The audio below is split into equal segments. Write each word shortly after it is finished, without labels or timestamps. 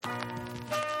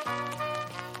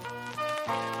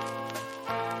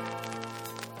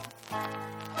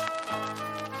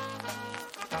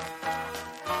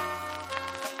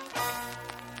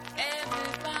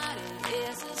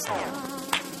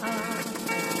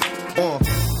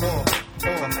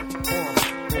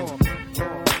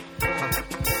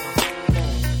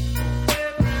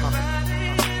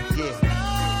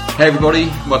Hey everybody,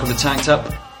 welcome to Tanked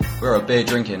Up. We're a beer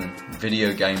drinking,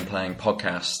 video game playing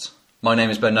podcast. My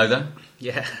name is Ben Nother.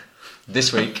 Yeah.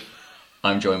 This week,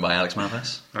 I'm joined by Alex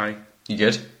Malpass. Hi. You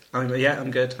good?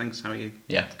 I'm good, thanks. How are you?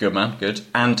 Yeah, good man, good.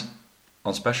 And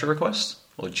on special request,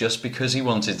 or just because he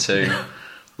wanted to,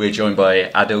 we're joined by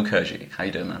Adil Kurji. How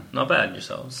you doing, man? Not bad,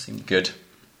 yourselves. Good.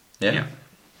 Yeah?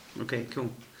 Okay,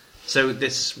 cool. So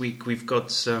this week we've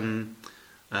got some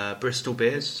Bristol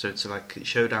beers. So it's like a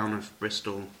showdown of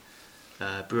Bristol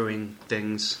brewing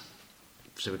things.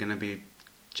 So we're going to be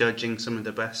judging some of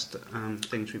the best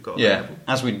things we've got available.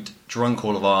 As we'd drunk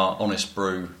all of our Honest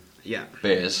Brew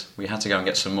beers, we had to go and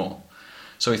get some more.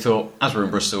 So we thought, as we're in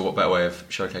Bristol, what better way of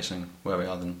showcasing where we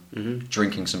are than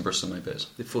drinking some Bristol-made beers?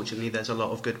 Fortunately, there's a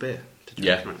lot of good beer to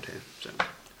drink around here. So.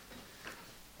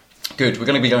 Good, we're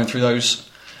going to be going through those.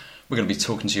 We're going to be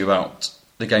talking to you about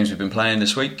the games we've been playing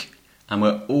this week. And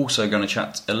we're also going to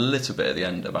chat a little bit at the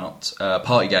end about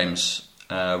party games.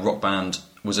 Rock Band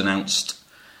was announced.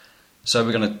 So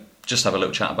we're going to just have a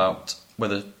little chat about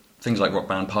whether things like Rock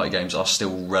Band party games are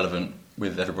still relevant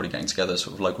with everybody getting together,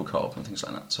 sort of local co-op and things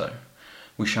like that. So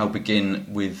we shall begin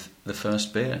with the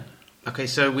first beer. Okay,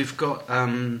 so we've got...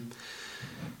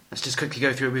 let's just quickly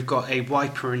go through. We've got a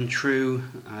Wiper and True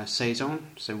Saison.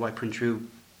 So Wiper and True,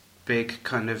 big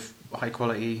kind of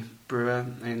high-quality brewer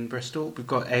in Bristol. We've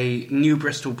got a New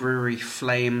Bristol Brewery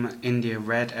Flame India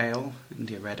Red Ale.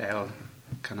 India Red Ale,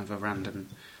 kind of a random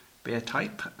beer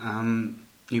type.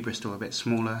 New Bristol a bit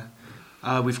smaller.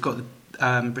 We've got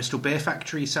the Bristol Beer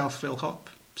Factory Self-Fill Hop.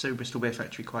 So Bristol Beer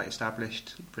Factory, quite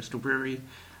established Bristol brewery.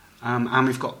 And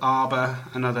we've got Arbor,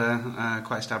 another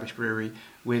quite established brewery,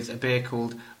 with a beer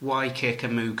called Why Kick a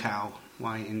Moo Cow?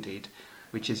 Why indeed.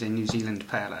 Which is a New Zealand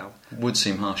Pale Ale. Would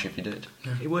seem harsh if you did.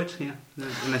 Yeah. It would, yeah.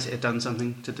 Unless it had done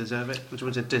something to deserve it. Which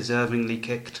was a deservingly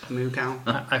kicked moo cow.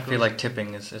 I feel like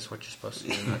tipping is what you're supposed to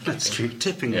do. That's true.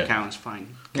 Tipping a cow is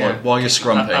fine. Yeah. While you're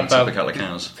scrumping, tip a couple of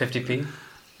cows. 50p?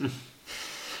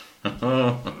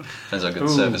 Depends how good the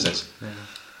service is.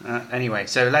 Yeah. Anyway,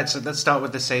 so let's start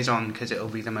with the Saison, because it'll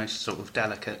be the most sort of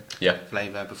delicate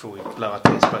flavour before we blow our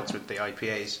taste buds with the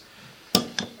IPAs.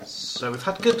 So we've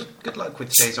had good luck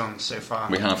with Saisons so far.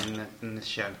 We have. In this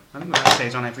show. I think we've had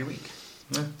Saison every week.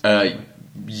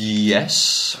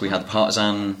 Yes, we had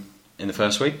Partisan in the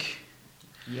first week.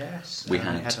 Yes, we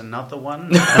had another one.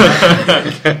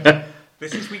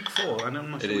 This is week 4, and I'm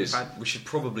not sure it is. We should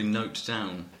probably note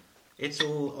down. It's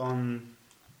all on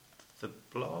the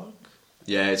blog.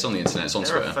 Yeah, it's on the internet. It's on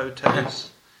Twitter. Twitter. There are photos.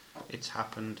 It's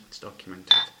happened. It's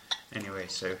documented. Anyway,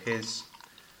 so here's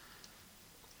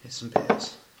some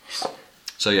beers.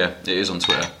 So yeah, it is on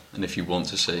Twitter, and if you want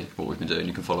to see what we've been doing,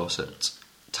 you can follow us at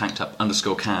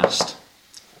tankedup_cast.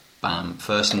 Bam!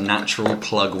 First natural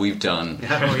plug we've done.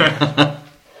 Yeah.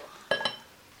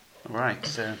 Alright,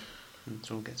 so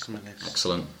let's all get some of this.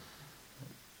 Excellent.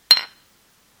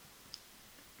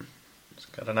 It's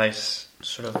got a nice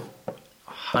sort of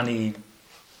honey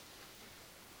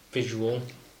visual.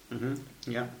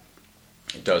 Yeah.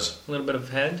 It does. A little bit of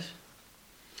head.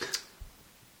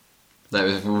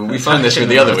 We found this with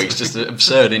the other weeks, just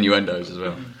absurd innuendos as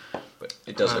well. But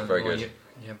it does look very good. You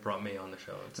have brought me on the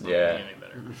show. It's not getting any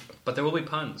better. But there will be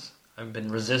puns. I've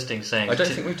been resisting saying... I don't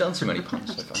think we've done too many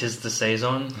puns so far. 'Tis the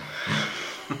Saison.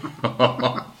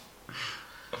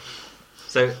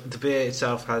 So the beer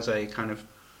itself has a kind of...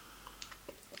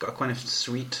 got a kind of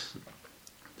sweet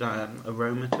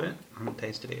aroma to it. I haven't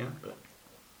tasted it yet, but...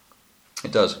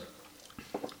 It does.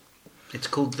 It's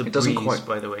called the Breeze,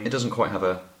 by the way. It doesn't quite have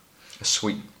a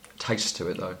sweet taste to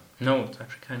it, though. No, it's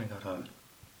actually kind of got a...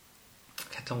 I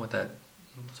can't tell what that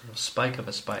sort of spike of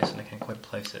a spice, and I can't quite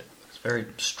place it. It's very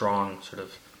strong, sort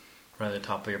of, right at the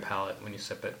top of your palate when you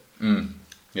sip it.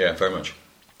 Yeah, very much.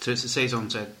 So it's a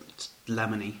Saison, so it's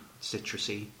lemony,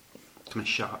 citrusy, kind of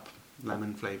sharp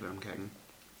lemon flavour I'm getting.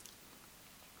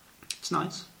 It's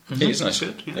nice. It is nice.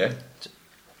 Good, yeah.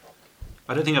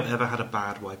 I don't think I've ever had a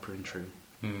bad Wiper and True.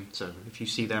 So if you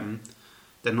see them,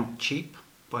 they're not cheap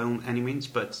by any means,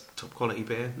 but top quality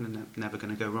beer, and they're never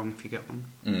going to go wrong if you get one.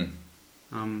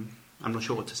 I'm not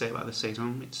sure what to say about the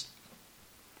Saison. It's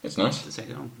nice. The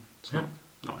Saison. It's not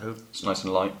over. It's nice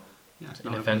and light. Yeah, it's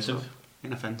inoffensive.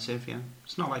 Inoffensive, yeah.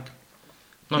 It's not like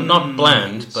not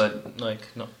bland, but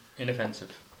like not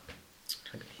inoffensive.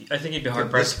 I think you'd be hard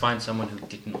pressed to find someone who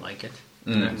didn't like it.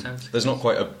 in that sense. There's not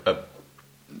quite a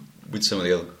with some of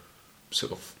the other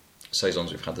sort of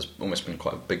saisons we've had. There's almost been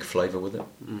quite a big flavour with it,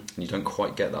 and you don't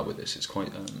quite get that with this. It's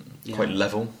quite quite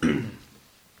level.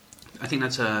 I think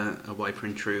that's a Wiper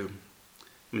and True.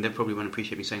 I mean, they probably won't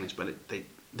appreciate me saying this, but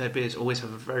their beers always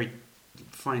have a very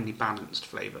finely balanced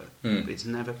flavour. But it's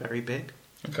never very big.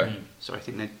 Okay. So I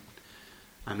think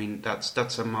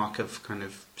that's a mark of kind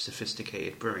of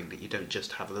sophisticated brewing, that you don't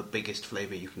just have the biggest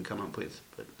flavour you can come up with.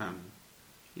 But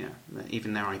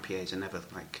even their IPAs are never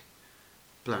like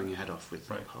blowing your head off with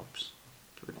hops.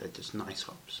 They're just nice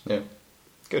hops. Yeah.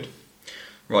 Good.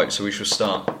 Right, so we shall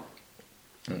start.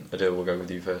 Adil, we'll go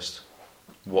with you first.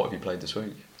 What have you played this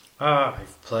week?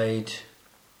 I've played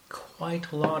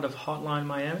quite a lot of Hotline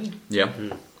Miami. Yeah.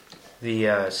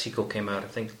 The sequel came out, I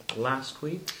think, last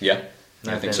week. Yeah,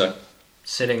 And I I've think been so.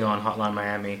 sitting on Hotline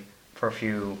Miami for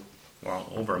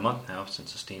over a month now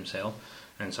since the Steam sale,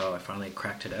 and so I finally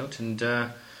cracked it out and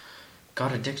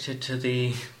got addicted to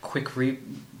the quick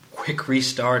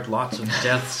restart, lots of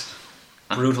deaths,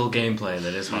 brutal gameplay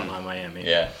that is Hotline Miami.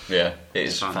 Yeah, it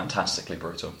is fun. Fantastically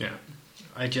brutal. Yeah,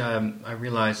 I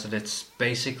realized that it's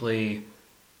basically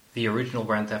the original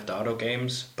Grand Theft Auto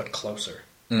games, but closer.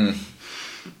 I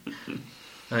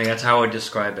think that's how I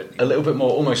describe it. A little bit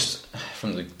more, almost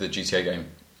from the GTA game.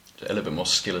 A little bit more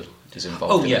skill is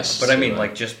involved. Oh in yes, this, but I mean,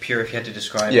 like, just pure. If you had to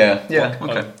describe,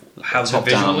 how the Top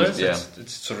visual down, is, yeah.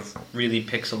 it's sort of really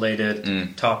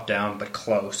pixelated, top down, but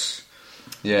close.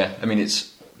 Yeah, I mean,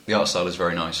 the art style is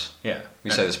very nice. Yeah,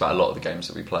 We say this about a lot of the games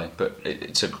that we play, but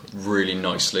it's a really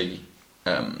nicely,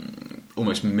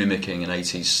 almost mimicking an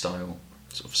 80s style,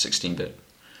 sort of 16-bit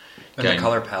and game. the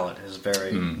color palette is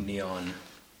very neon.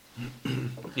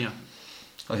 Yeah.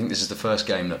 I think this is the first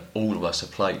game that all of us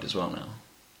have played as well now.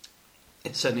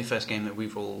 It's certainly the first game that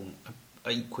we've all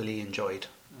equally enjoyed.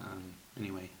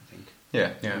 Anyway, I think.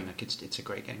 Yeah. I mean, like, it's a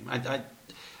great game.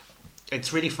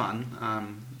 It's really fun.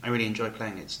 I really enjoy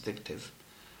playing it. It's addictive,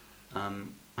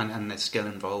 and there's skill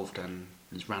involved, and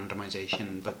there's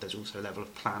randomization, but there's also a level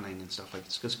of planning and stuff. Like,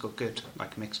 it's just got good,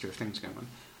 like, mixture of things going on.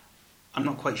 I'm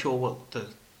not quite sure what the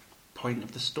point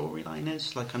of the storyline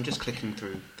is. Like, I'm just clicking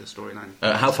through the storyline.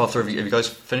 How far through have you guys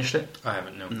finished it? I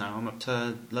haven't known. No, I'm up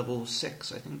to level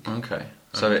 6, I think. Okay,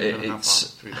 so I don't know how it's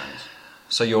far through that is.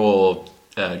 so your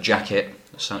jacket,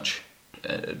 as such,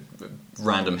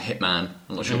 random hitman.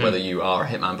 I'm not sure whether you are a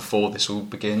hitman before this all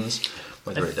begins.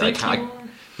 Whether I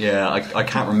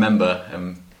can't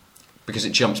remember because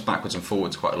it jumps backwards and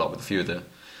forwards quite a lot with a few of the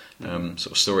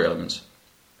sort of story elements.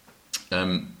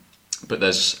 But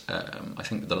there's, I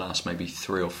think, the last maybe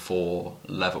 3 or 4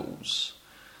 levels,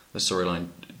 the storyline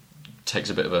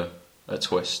takes a bit of a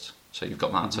twist. So you've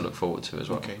got that to look forward to as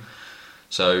well. Okay.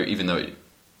 So even though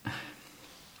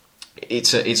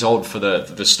it's odd for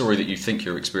the story that you think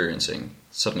you're experiencing,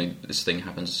 suddenly this thing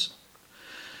happens,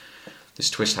 this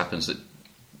twist happens that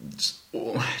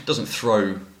it doesn't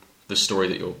throw the story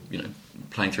that you're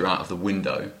playing through out of the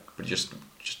window, but it just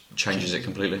changes it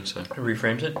completely. So It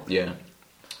reframes it. yeah.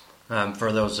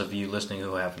 For those of you listening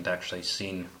who haven't actually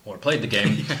seen or played the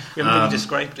game, We haven't really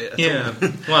described it at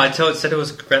all. Well, I said it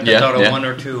was Grand Theft Auto 1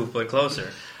 or 2, but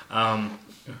closer.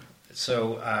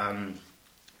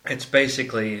 It's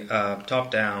basically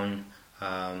top down.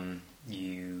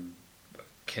 You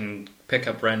can pick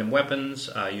up random weapons.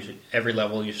 Every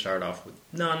level you start off with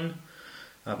none,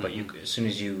 but as soon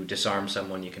as you disarm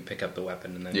someone, you can pick up the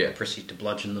weapon and then proceed to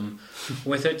bludgeon them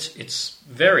with it. It's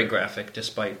very graphic,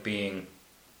 despite being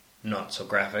not so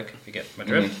graphic, if you get my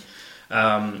drift.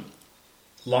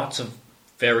 Lots of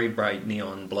very bright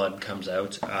neon blood comes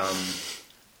out.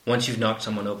 Once you've knocked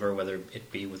someone over, whether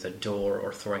it be with a door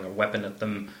or throwing a weapon at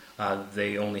them,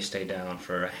 they only stay down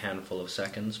for a handful of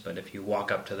seconds. But if you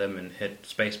walk up to them and hit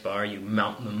spacebar, you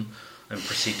mount them and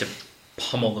proceed to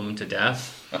pummel them to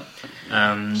death.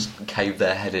 Just cave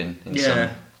their head in some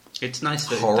it's nice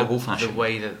that horrible fashion. The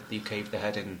way that you cave the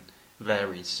head in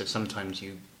varies. So sometimes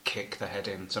you kick the head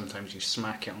in, sometimes you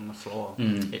smack it on the floor.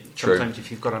 Sometimes if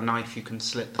you've got a knife, you can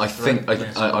slit the throat.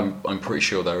 I'm pretty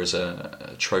sure there is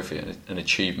a trophy, an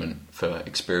achievement for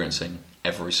experiencing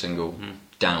every single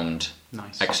downed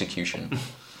execution.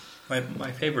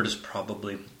 My favourite is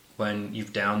probably when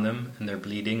you've downed them and they're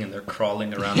bleeding and they're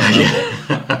crawling around the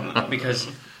level because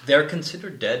they're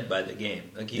considered dead by the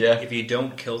game. Like if you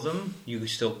don't kill them, you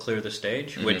still clear the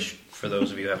stage. Which, for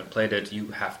those of you who haven't played it, you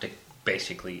have to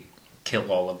basically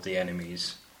kill all of the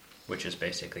enemies, which is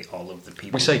basically all of the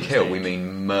people. We say kill, we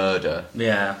mean murder.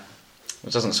 Yeah.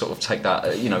 It doesn't sort of take that,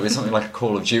 with something like a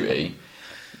Call of Duty,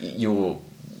 you're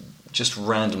just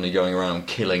randomly going around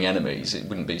killing enemies. It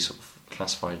wouldn't be sort of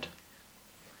classified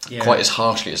quite as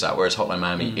harshly as that, whereas Hotline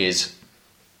Miami is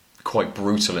quite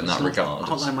brutal in that regard.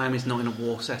 Hotline Miami's not in a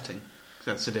war setting.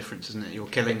 That's the difference, isn't it? You're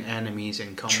killing enemies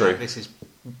in combat. True. This is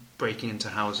breaking into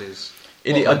houses.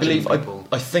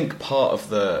 I think part of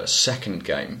the second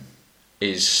game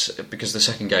is because the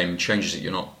second game changes that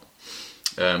you're not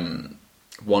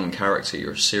one character,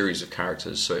 you're a series of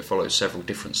characters, so it follows several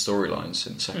different storylines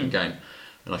in the second game.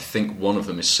 And I think one of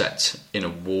them is set in a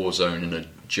war zone in a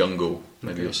jungle,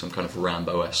 maybe or some kind of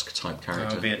Rambo-esque type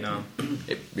character. Vietnam.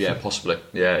 Yeah, possibly.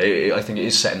 Yeah, I think it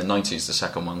is set in the 90s, the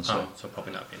second one. So, so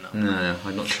probably not Vietnam. No,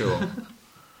 I'm not sure.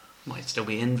 Might still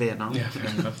be in Vietnam. Yeah,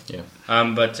 fair enough. Yeah.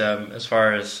 But as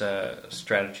far as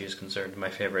strategy is concerned, my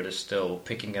favourite is still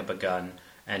picking up a gun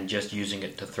and just using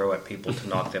it to throw at people to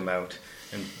knock them out,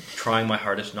 and trying my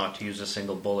hardest not to use a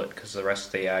single bullet, because the rest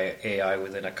of the AI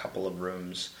within a couple of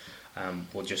rooms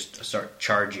will just start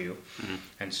charge you,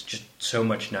 and it's just so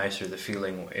much nicer, the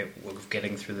feeling of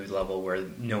getting through the level where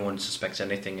no one suspects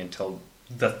anything until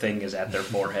the thing is at their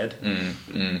forehead.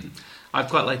 I've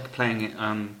quite like playing it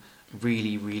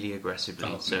really, really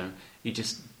aggressively. So you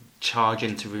just charge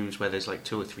into rooms where there's like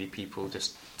 2 or 3 people,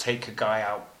 just take a guy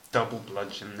out, double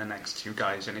bludgeon the next 2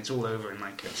 guys, and it's all over in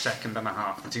like a second and a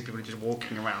half. The 2 people are just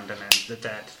walking around and then they're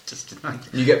dead. Just like,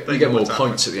 you get more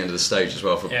points at the end of the stage as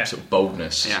well for sort of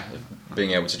boldness. Yeah.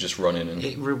 Being able to just run in and...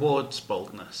 It rewards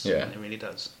boldness. Yeah. It really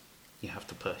does. You have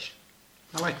to push.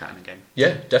 I like that in a game.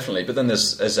 Yeah, definitely. But then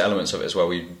there's elements of it as well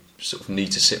where you sort of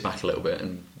need to sit back a little bit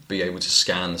and be able to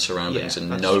scan the surroundings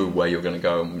and know where you're going to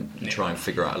go and try and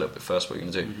figure out a little bit first what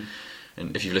you're going to do.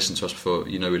 And if you've listened to us before,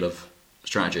 you know we love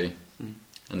strategy.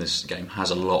 And this game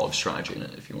has a lot of strategy in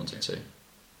it if you wanted to.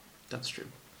 That's true.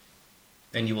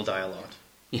 And you will die a lot.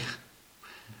 Yeah.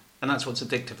 And that's what's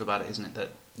addictive about it, isn't it? That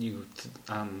you,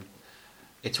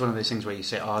 it's one of those things where you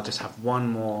say, I'll just have one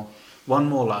more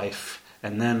life,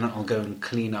 and then I'll go and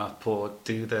clean up or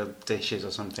do the dishes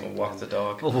or something. Or walk the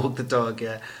dog. Or walk the dog,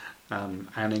 yeah. And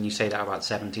then you say that about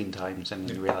 17 times and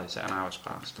you realise that an hour's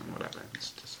passed and whatever.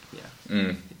 It's just,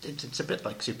 It's a bit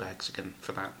like Super Hexagon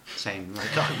for that, saying,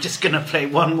 like, I'm just going to play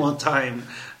one more time.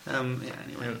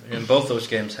 Anyway. And both those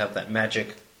games have that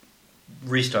magic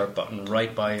restart button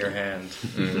right by your hand.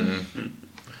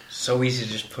 So easy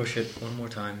to just push it one more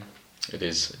time. It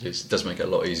is. It does make it a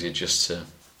lot easier just to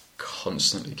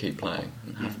constantly keep playing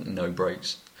and have no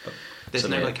breaks. There's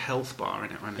no like health bar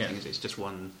in it or anything. It's just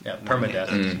one. Yeah, permadeath.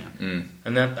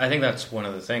 And I think that's one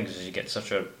of the things is you get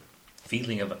such a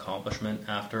feeling of accomplishment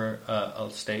after a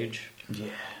stage. Yeah.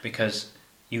 Because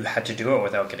you had to do it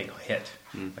without getting hit.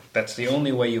 Like, that's the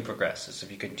only way you progress, is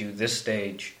if you could do this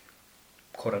stage,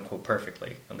 quote unquote,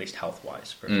 perfectly, at least health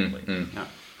wise, perfectly. Yeah.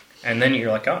 And then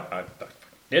you're like, oh, I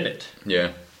did it.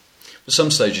 Yeah. But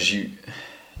some stages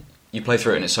you play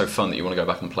through it and it's so fun that you want to go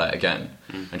back and play it again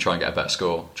and try and get a better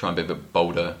score, try and be a bit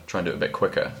bolder, try and do it a bit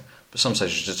quicker. But some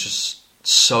stages are just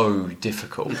so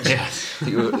difficult. Yeah.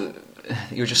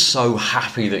 You're just so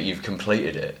happy that you've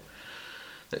completed it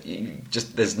that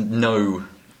there's no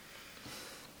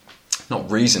not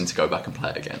reason to go back and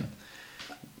play it again.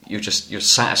 You're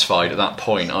satisfied at that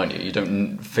point, aren't you? You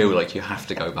don't feel like you have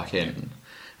to go back in.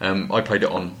 I played it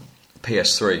on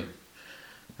PS3.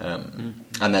 And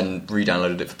then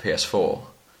re-downloaded it for PS4, for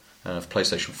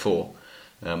PlayStation 4.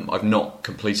 I've not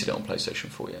completed it on PlayStation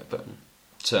 4 yet, but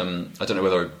I don't know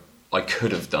whether I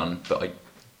could have done, but I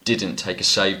didn't take a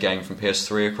save game from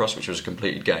PS3 across, which was a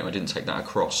completed game. I didn't take that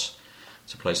across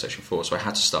to PlayStation 4, so I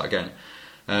had to start again.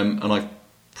 And I've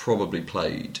probably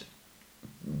played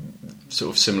sort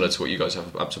of similar to what you guys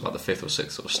have, up to about the 5th or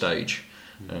 6th sort of stage,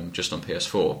 just on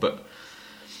PS4. But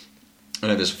I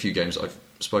know there's a few games I've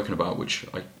spoken about which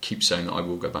I keep saying that I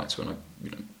will go back to, and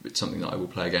it's something that I will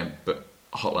play again. But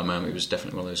Hotline Miami was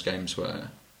definitely one of those games where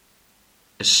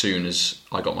as soon as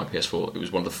I got my PS4, it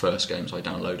was one of the first games I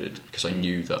downloaded because I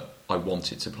knew that I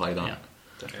wanted to play that. Yeah,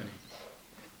 definitely.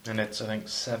 And it's, I think,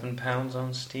 £7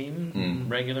 on Steam,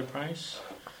 regular price,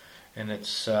 and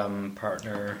it's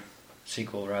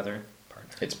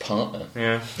It's partner.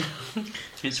 Yeah.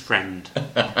 His friend.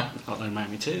 Hotline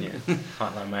Miami 2. Yeah.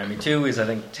 Hotline Miami 2 is, I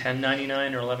think,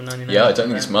 $10.99 or $11.99. Yeah, I don't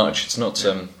think it's much. It's not.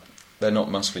 They're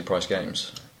not massively priced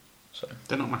games. So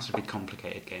they're not massively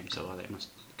complicated games, so they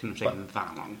couldn't have taken them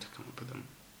that long to come up with them.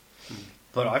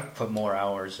 But I've put more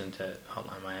hours into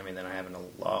Hotline Miami than I have in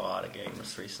a lot of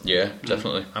games recently. Yeah,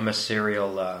 definitely. I'm a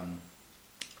serial.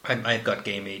 I've got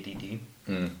game ADD,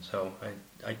 so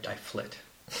I flit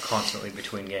constantly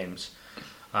between games.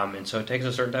 And so it takes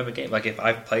a certain type of game. Like if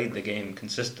I've played the game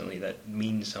consistently, that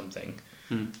means something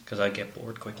because I get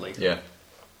bored quickly. Yeah.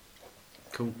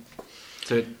 Cool.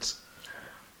 So it's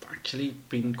actually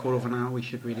been quarter of an hour. We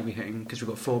should really be hitting because we've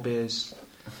got 4 beers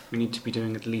We need to be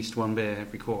doing at least one beer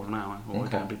every quarter of an hour, or we're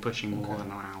Okay. going to be pushing more than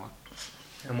an hour.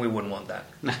 And we wouldn't want that.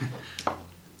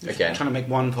 Again, Trying to make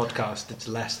one podcast that's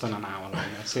less than an hour long.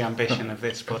 That's the ambition of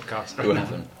this podcast. it will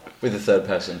happen. With the third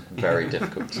person, very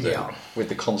difficult to do. Yeah. With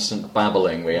the constant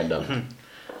babbling we end up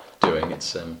doing,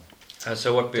 it's...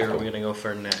 So what beer are we going to go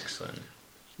for next then?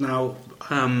 Now,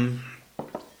 I'm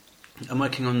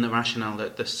working on the rationale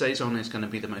that the Saison is going to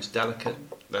be the most delicate,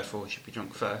 therefore it should be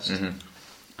drunk first. Mhm.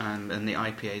 And the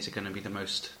IPAs are going to be the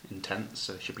most intense,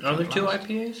 so it should be Are drunk there two last.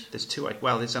 IPAs? There's two.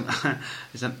 Well, there's an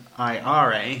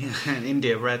IRA, an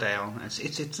India Red Ale.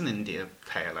 It's an India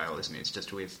Pale Ale, isn't it? It's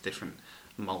just with different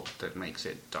malt that makes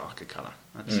it darker colour.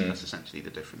 That's essentially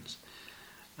the difference.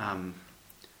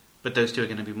 But those two are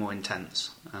going to be more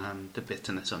intense. The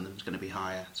bitterness on them is going to be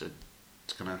higher, so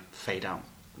it's going to fade out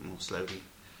more slowly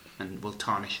and will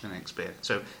tarnish the next beer.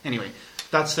 So anyway,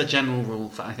 that's the general rule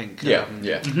for, I think. Yeah.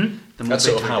 The more That's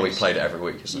sort of bitter how it we is. played it every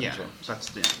week, isn't Yeah, it? so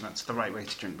that's the right way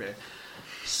to drink beer.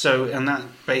 So, on that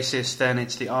basis, then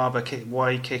it's the Arbor,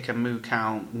 Waikik and Moo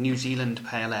Cow New Zealand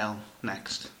Pale Ale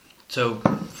next. So,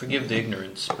 forgive the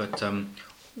ignorance, but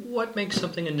what makes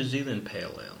something a New Zealand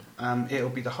Pale Ale? It'll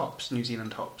be the hops, New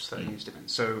Zealand hops that are used in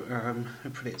it. So,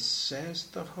 hopefully it says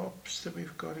the hops that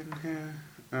we've got in here.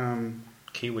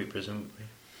 Kiwi, presumably.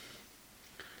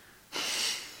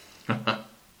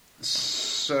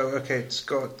 So, okay, it's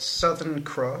got Southern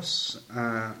Cross,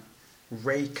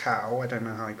 Rakau, I don't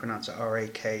know how you pronounce it,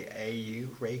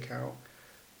 R-A-K-A-U, Rakau,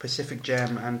 Pacific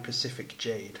Gem and Pacific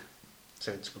Jade.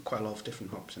 So it's got quite a lot of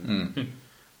different hops in it.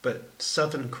 But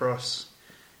Southern Cross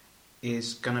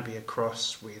is going to be a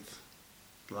cross with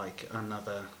like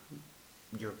another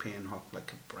European hop,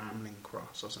 like a Bramling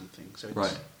cross or something. So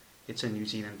it's in New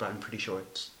Zealand, but I'm pretty sure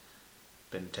it's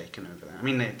been taken over there. I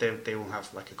mean, they all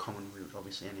have like a common root,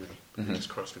 obviously, anyway. They just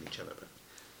cross with each other, but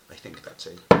I think that's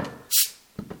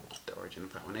the origin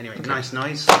of that one. Anyway, nice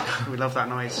noise. We love that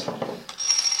noise.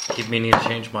 Keep meaning to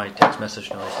change my text message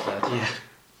noise to that. Yeah.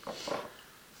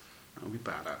 That'll be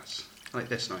badass. I like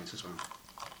this noise as well.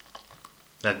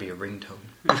 That'd be a ringtone.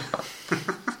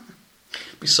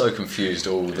 Be so confused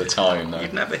all the time, though.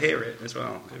 You'd never hear it as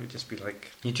well. It would just be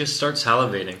like... You just start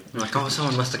salivating. You're like, oh,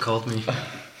 someone must have called me.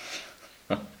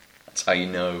 That's how you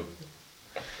know.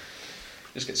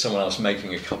 Just get someone else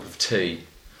making a cup of tea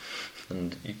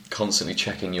and you're constantly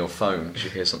checking your phone because you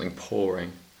hear something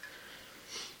pouring.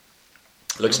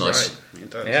 Looks nice. Right. It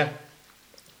does. Yeah.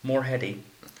 More heady.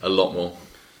 A lot more.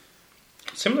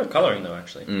 Similar colouring, though,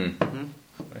 actually. Mm-hmm.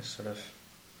 Nice sort of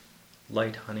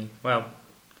light honey. Well,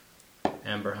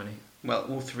 amber honey. Well,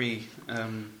 all three.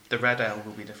 The red ale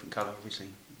will be different colour, obviously.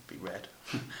 It'll be red.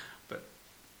 But,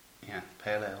 yeah,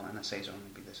 pale ale and a saison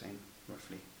will be the same,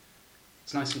 roughly.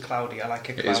 It's nice and cloudy. I like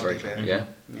a It cloudy is very beer. yeah.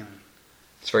 You know.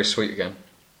 It's very sweet again.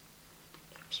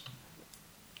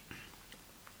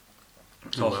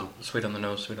 It's also sweet on the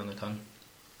nose, sweet on the tongue.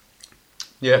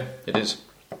 Yeah, it is.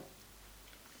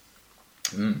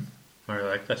 I really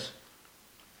like this.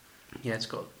 Yeah, it's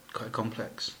got quite a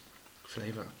complex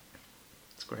flavour.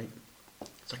 It's great.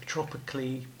 It's like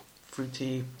tropically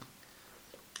fruity.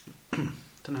 Don't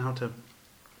know how to.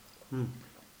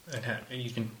 You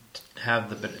can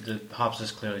have the hops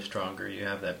is clearly stronger. You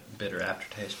have that bitter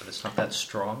aftertaste, but it's not that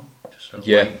strong. Just sort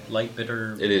of light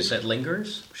bitter. It is. That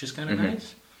lingers, which is kind of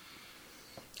nice.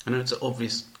 I know it's an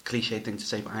obvious cliche thing to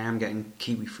say, but I am getting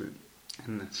kiwi fruit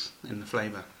in the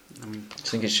flavour. I mean, I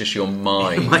think it's just your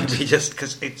mind. it might be just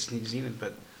because it's New Zealand,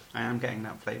 but I am getting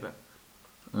that flavour.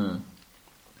 That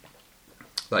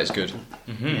is good.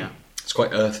 Mm-hmm. Yeah, It's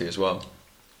quite earthy as well.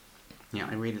 yeah,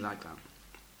 I really like that.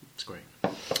 It's great.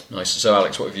 Nice. So,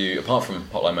 Alex, what have you, apart from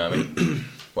Hotline Miami,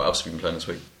 what else have you been playing this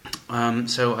week?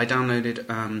 So I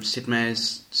downloaded Sid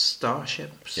Meier's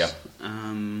Starships. Yeah.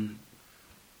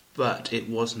 But it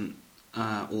wasn't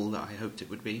all that I hoped it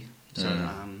would be. So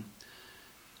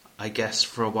I guess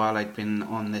for a while I'd been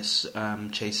on this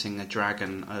chasing a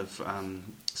dragon of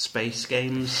space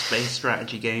games, space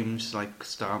strategy games like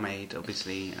Star Maid,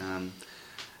 obviously, and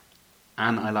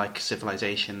I like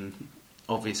Civilization,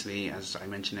 obviously, as I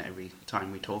mention it every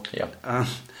time we talk. Yeah.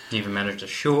 You even managed to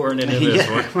shorten it into this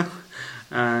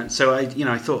one. So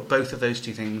I thought both of those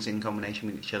two things in combination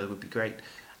with each other would be great,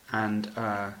 and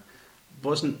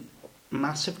wasn't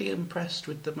massively impressed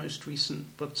with the most recent.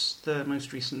 What's the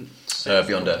most recent?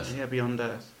 Beyond Earth. Yeah, Beyond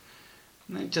Earth.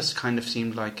 And it just kind of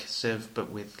seemed like Civ,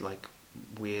 but with like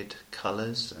weird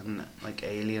colours and like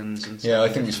aliens and stuff. Yeah, I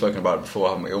think we've spoken about it before,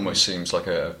 haven't we? It almost seems like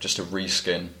just a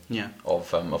reskin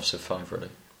of Civ 5, really.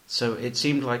 So it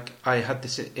seemed like I had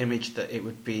this image that it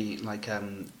would be like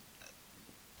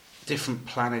different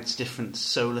planets, different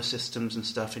solar systems and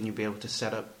stuff, and you'd be able to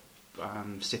set up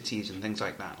cities and things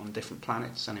like that on different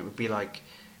planets, and it would be like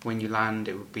when you land,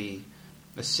 it would be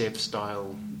a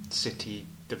Civ-style city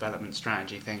development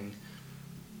strategy thing,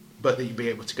 but that you'd be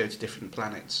able to go to different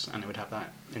planets, and it would have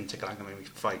that intergalactic, maybe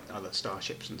fight other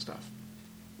starships and stuff.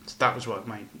 So that was what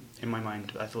in my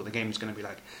mind I thought the game was going to be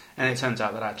like, and it turns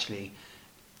out that actually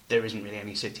there isn't really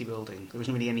any city building. There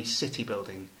isn't really any city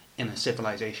building in a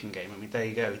Civilization game. I mean, there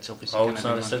you go. It's obviously it's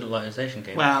not a Civilization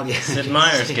game. Well, yeah, Sid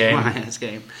Meier's game. Meier's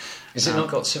game. Is it not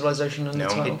got Civilization in the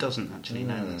title? It doesn't actually.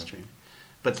 No, that's true.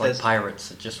 But it's like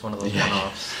Pirates. It's just one of those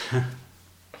one-offs.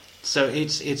 So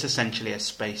it's essentially a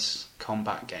space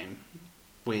combat game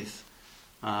with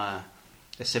a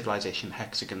Civilization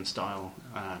hexagon-style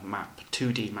map,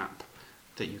 2D map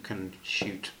that you can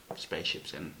shoot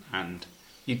spaceships in, and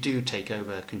you do take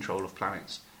over control of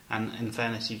planets. And in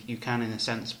fairness, you can, in a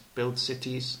sense, build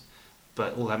cities,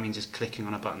 but all that means is clicking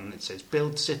on a button that says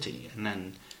 "Build City," and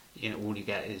then all you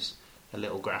get is a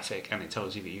little graphic, and it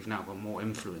tells you that you've now got more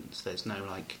influence. There's no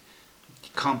you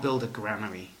can't build a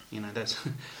granary.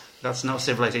 That's not a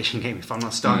Civilization game if I'm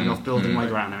not starting off building my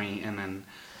granary and then.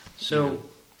 So,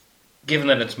 given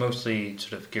that it's mostly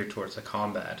sort of geared towards the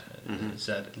combat, is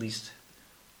that at least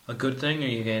a good thing? Are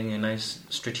you getting a nice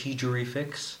strategery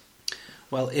fix?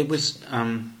 Well, it was.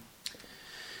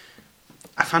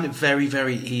 I found it very,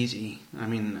 very easy. I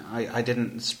mean, I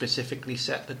didn't specifically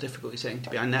set the difficulty setting to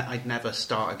be. I'd never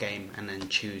start a game and then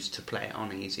choose to play it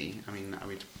on easy. I mean, I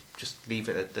would just leave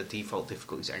it at the default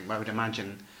difficulty setting. But I would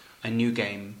imagine a new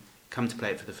game, come to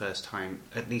play it for the first time,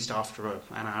 at least after an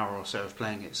hour or so of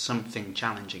playing it, something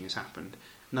challenging has happened.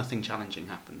 Nothing challenging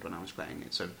happened when I was playing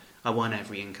it. So I won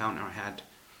every encounter I had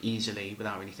easily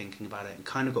without really thinking about it. And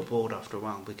kind of got bored after a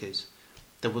while because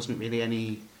there wasn't really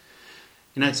any.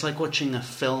 It's like watching a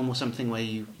film or something where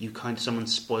you kind of someone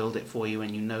spoiled it for you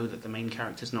and you know that the main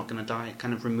character's not going to die. It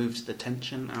kind of removes the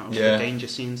tension out of the danger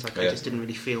scenes. I just didn't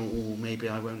really feel, maybe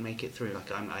I won't make it through.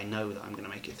 I know that I'm going to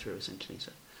make it through, essentially.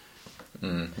 So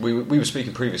we were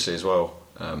speaking previously as well,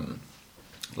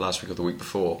 last week or the week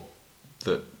before,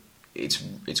 that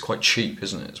it's quite cheap,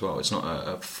 isn't it? As well, it's not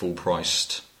a full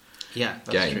priced game.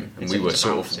 True. And we were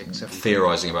sort of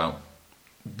theorising about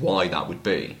why that would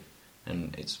be,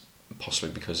 and it's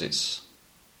possibly because it's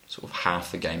sort of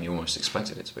half the game you almost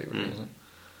expected it to be, really, isn't it?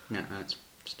 Yeah, that's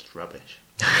just rubbish.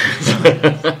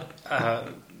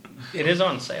 It is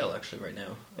on sale actually right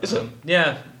now. Is it?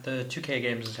 Yeah, the 2K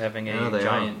Games is having a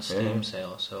giant Steam Yeah.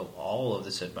 sale, so all of the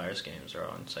Sid Meier's games are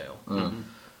on sale.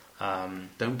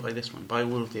 Don't buy this one. Buy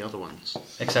all of the other ones,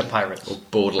 except Pirates or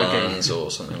Borderlands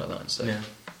or something like that instead.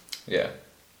 Yeah,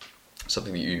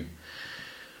 something that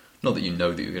not that you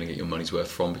know that you're going to get your money's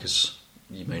worth from, because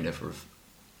you may never have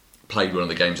played one of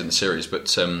the games in the series,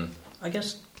 but I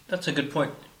guess that's a good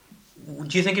point.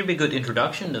 Do you think it'd be a good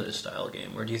introduction to this style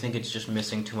game, or do you think it's just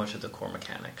missing too much of the core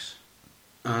mechanics?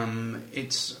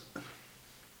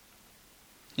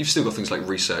 You've still got things like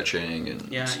researching and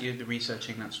the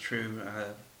researching. That's true,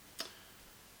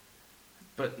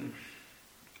 but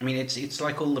I mean, it's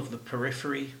like all of the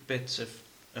periphery bits of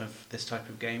this type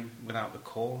of game without the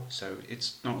core. So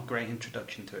it's not a great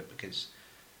introduction to it because,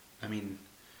 I mean,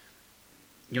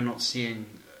 you're not seeing.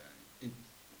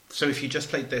 So if you just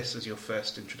played this as your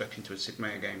first introduction to a Sid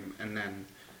Meier game and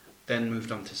then moved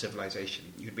on to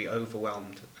Civilization, you'd be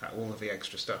overwhelmed at all of the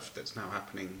extra stuff that's now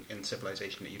happening in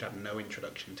Civilization that you'd have no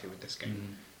introduction to with this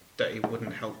game. That it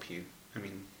wouldn't help you. I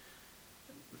mean,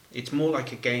 it's more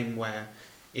like a game where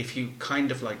if you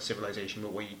kind of like Civilization,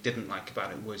 but what you didn't like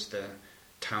about it was the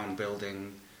town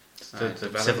building, the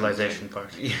civilization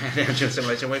part. Yeah, the actual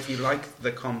civilization. Well, if you like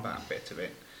the combat bit of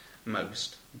it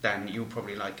most, then you'll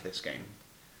probably like this game.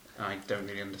 I don't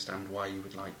really understand why you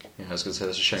would like. Yeah, I was going to say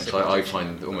that's a shame. So I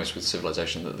find almost with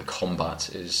Civilization that the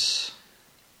combat is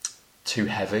too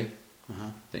heavy.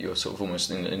 That you're sort of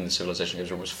almost in the Civilization games,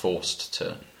 you're almost forced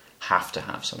to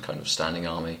have some kind of standing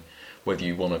army. Whether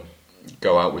you want to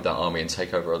go out with that army and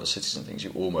take over other cities and things,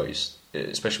 you almost,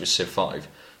 especially with Civ 5,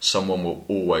 someone will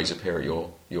always appear at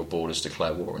your borders,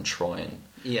 declare war, and try and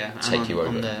take you over.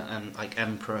 On the like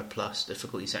Emperor Plus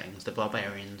difficulty settings, the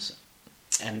barbarians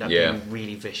end up being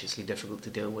really viciously difficult to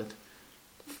deal with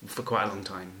for quite a long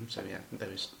time. So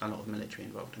there's a lot of military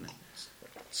involved in it.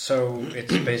 So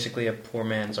it's basically a poor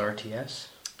man's RTS?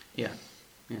 Yeah.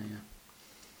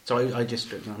 So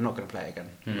I'm not going to play it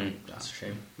again. That's a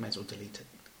shame. Might as well delete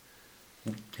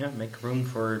it. Yeah, make room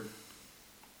for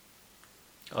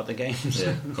other games.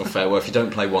 Yeah. Or fair. Well, if you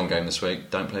don't play one game this week,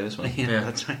 don't play this one. Yeah,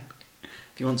 that's right.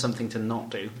 If you want something to not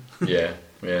do. Yeah.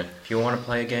 If you want to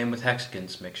play a game with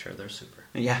hexagons, make sure they're super.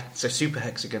 Yeah, so Super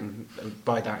Hexagon,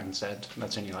 buy that instead.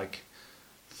 That's only like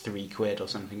 £3 or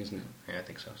something, isn't it? Yeah, I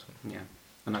think so. Yeah,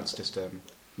 and that's just been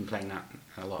playing that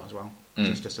a lot as well. Mm.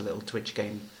 It's just a little Twitch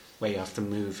game where you have to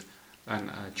move a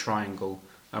triangle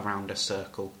around a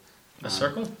circle. A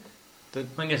circle?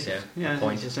 I guess, yeah. Yeah,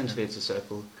 Point. essentially it's a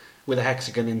circle with a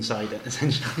hexagon inside it,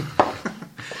 essentially.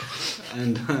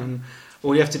 And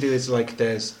all you have to do is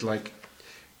there's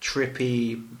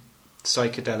trippy,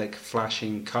 psychedelic,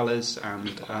 flashing colours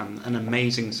and an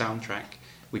amazing soundtrack,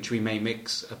 which we may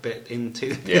mix a bit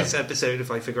into this episode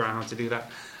if I figure out how to do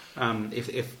that.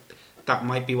 If that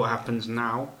might be what happens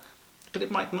now, but it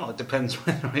might not. It depends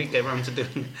whether I get around to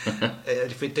doing it.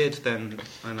 If it did, then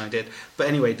I did. But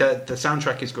anyway, the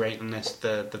soundtrack is great on this.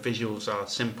 The visuals are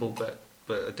simple but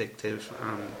addictive.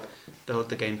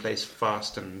 The gameplay is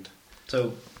fast and...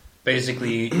 So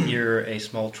basically, you're a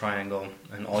small triangle,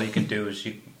 and all you can do is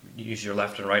you use your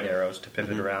left and right arrows to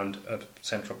pivot around a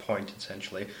central point,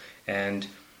 essentially, and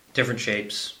different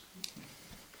shapes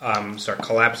start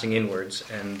collapsing inwards,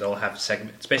 and they'll have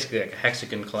segments. It's basically like a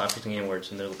hexagon collapsing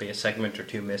inwards, and there'll be a segment or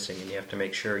two missing, and you have to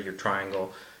make sure your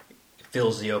triangle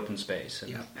fills the open space.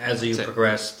 And as you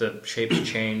progress, the shapes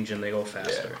change and they go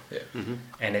faster. Yeah.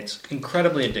 And it's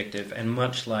incredibly addictive, and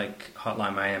much like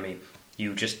Hotline Miami,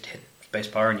 you just hit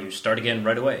spacebar and you start again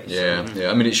right away. Yeah.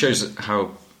 I mean, it shows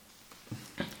how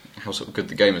sort of good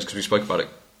the game is, because we spoke about it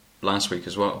last week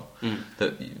as well.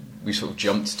 That we sort of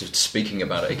jumped to speaking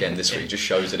about it again this week. Just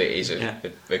shows that it is a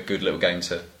good little game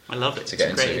to... I love it. To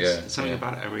get into. It's something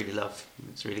about it I really love.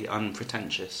 It's really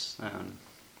unpretentious.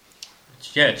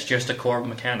 It's just a core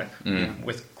mechanic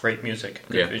with great music,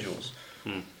 good visuals.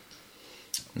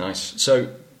 Nice.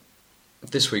 So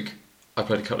this week I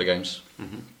played a couple of games.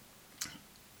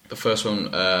 The first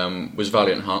one was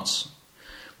Valiant Hearts,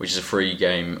 which is a free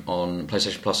game on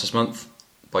PlayStation Plus this month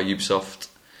by Ubisoft.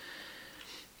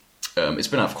 It's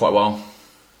been out for quite a while,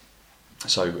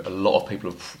 so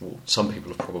some people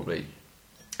have probably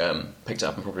picked it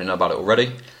up and probably know about it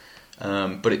already.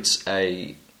 But it's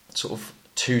a sort of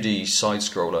 2D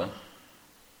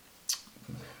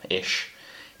side-scroller-ish.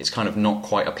 It's kind of not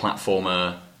quite a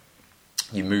platformer.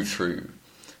 You move through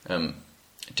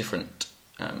different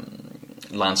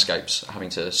landscapes, having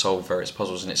to solve various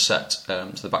puzzles, and it's set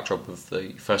to the backdrop of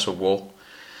the First World War.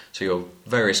 So you've got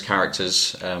various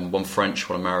characters, one French,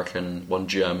 one American, one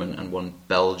German, and one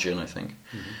Belgian, I think.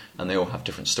 And they all have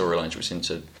different storylines which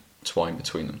intertwine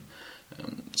between them.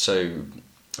 So,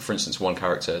 for instance, one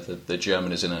character, the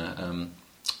German, is in a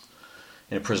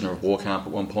prisoner of war camp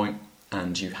at one point,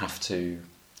 and you have to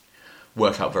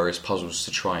work out various puzzles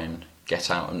to try and get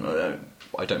out. And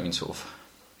I don't mean sort of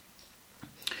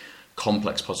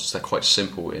complex puzzles. They're quite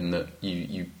simple in that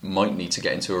you might need to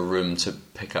get into a room to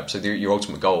pick up. So your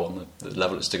ultimate goal on the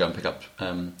level is to go and pick up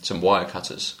some wire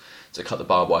cutters to cut the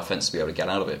barbed wire fence to be able to get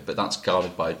out of it. But that's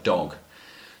guarded by a dog.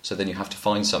 So then you have to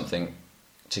find something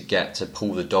to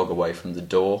pull the dog away from the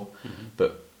door.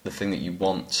 But the thing that you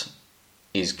want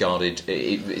is guarded.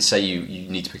 Say you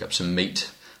need to pick up some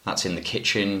meat. That's in the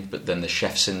kitchen, but then the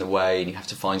chef's in the way, and you have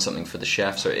to find something for the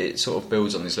chef. So it sort of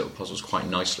builds on these little puzzles quite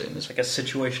nicely. And it's like a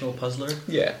situational puzzler.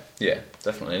 Yeah,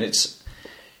 definitely. And it's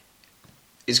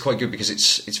quite good because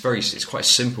it's quite a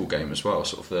simple game as well.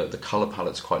 Sort of the colour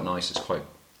palette's quite nice. It's quite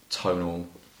tonal,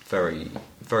 very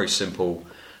very simple.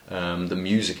 The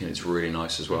music in it's really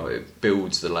nice as well. It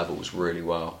builds the levels really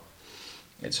well.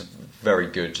 It's a very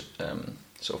good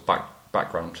sort of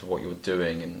background to what you're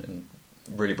doing, and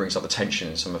really brings up the tension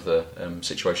in some of the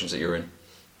situations that you're in.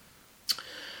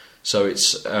 So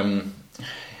it's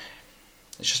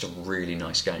just a really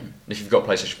nice game. And if you've got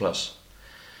PlayStation Plus,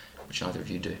 which neither of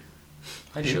you do,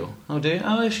 I do. Sure. Oh, do you?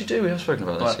 Oh, yes, you do. We have spoken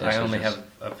about this. But I only have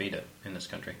a Vita in this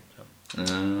country. So.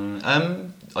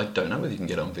 I don't know whether you can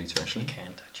get it on Vita actually. You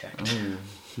can't. I checked.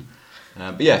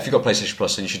 But yeah, if you've got PlayStation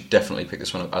Plus, then you should definitely pick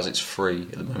this one up, as it's free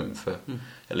at the moment for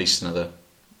at least another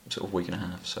sort of week and a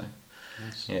half. So.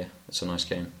 Nice. Yeah, it's a nice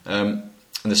game. And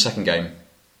the second game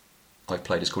I've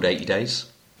played is called 80 Days.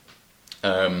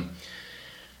 And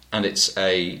it's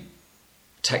a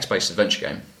text-based adventure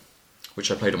game,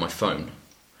 which I played on my phone.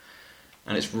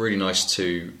 And it's really nice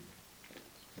to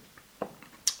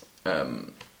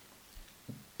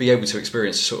be able to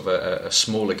experience sort of a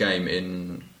smaller game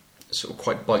in sort of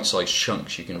quite bite-sized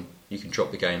chunks. You can drop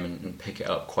the game and pick it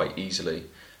up quite easily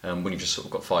when you've just sort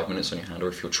of got 5 minutes on your hand, or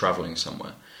if you're travelling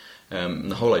somewhere.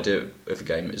 And the whole idea of the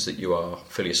game is that you are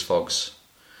Phileas Fogg's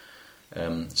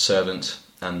servant,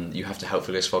 and you have to help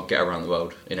Phileas Fogg get around the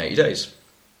world in 80 days.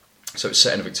 So it's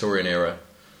set in a Victorian era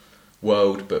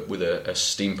world, but with a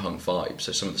steampunk vibe.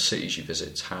 So some of the cities you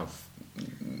visit have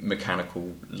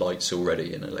mechanical lights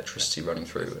already and electricity running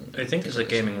through. And I think there's a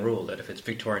gaming rule that if it's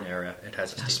Victorian era, it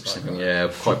has a steam bike.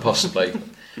 Yeah, quite possibly.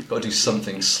 Got to do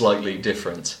something slightly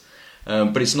different.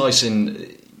 But it's nice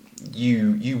in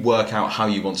you work out how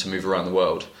you want to move around the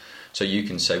world. So you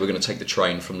can say, we're going to take the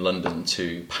train from London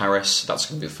to Paris. That's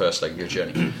going to be the first leg of your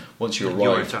journey. Once you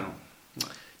arrive... Eurotunnel.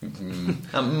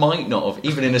 That might not have,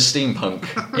 even in a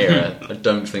steampunk era. I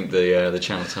don't think the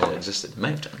Channel Tunnel existed. It may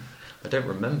have done. I don't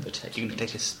remember taking You can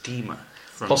take a steamer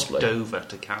from Possibly. Dover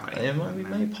to Calais. We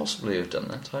may possibly have done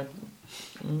that.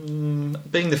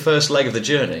 Being the first leg of the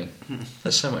journey,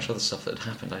 there's so much other stuff that had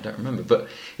happened I don't remember. But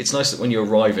it's nice that when you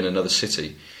arrive in another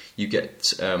city, you get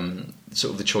sort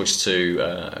of the choice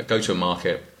to go to a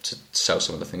market to sell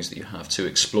some of the things that you have, to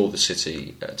explore the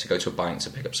city, to go to a bank to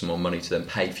pick up some more money, to then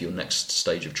pay for your next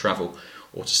stage of travel,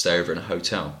 or to stay over in a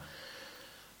hotel,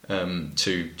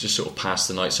 to just sort of pass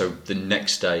the night. So the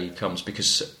next day comes,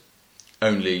 because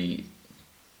only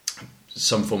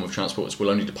some form of transport will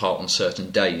only depart on certain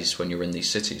days when you're in these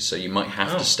cities. So you might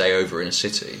have to stay over in a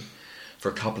city for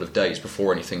a couple of days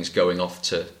before anything's going off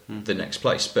to the next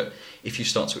place. But if you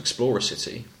start to explore a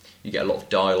city, you get a lot of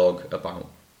dialogue about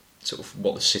sort of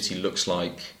what the city looks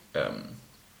like,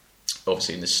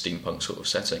 obviously in this steampunk sort of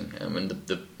setting, and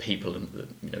the people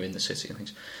in the city and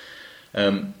things.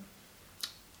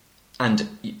 And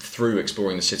through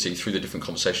exploring the city, through the different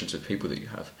conversations with people that you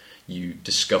have, you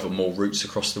discover more routes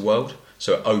across the world.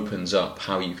 So it opens up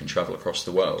how you can travel across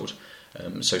the world.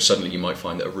 So suddenly you might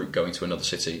find that a route going to another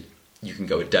city, you can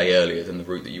go a day earlier than the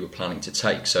route that you were planning to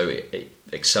take. So it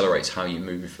accelerates how you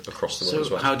move across the world as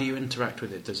well. So how do you interact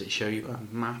with it? Does it show you a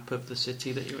map of the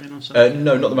city that you're in or something?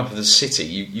 No, not the map of the city.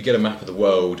 You get a map of the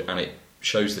world, and it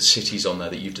shows the cities on there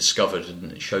that you've discovered,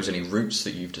 and it shows any routes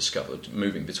that you've discovered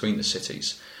moving between the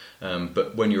cities.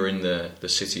 But when you're in the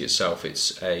city itself,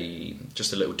 it's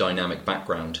just a little dynamic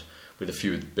background with a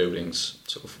few of the buildings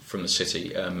sort of from the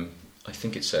city. I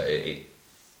think it's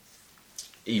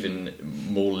even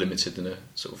more limited than a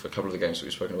couple of the games that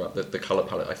we've spoken about. The colour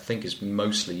palette, I think, is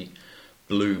mostly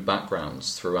blue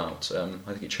backgrounds throughout.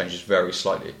 I think it changes very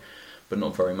slightly, but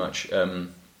not very much.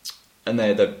 And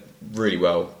they're really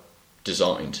well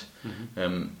designed.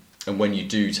 Mm-hmm. And when you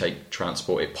do take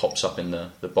transport, it pops up in the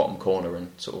bottom corner,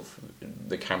 and sort of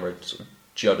the camera sort of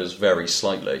judders very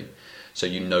slightly, so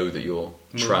you know that you're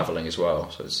travelling as well.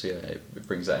 So it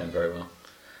brings that in very well.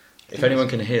 If anyone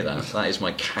can hear that, that is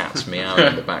my cat meowing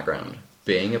in the background,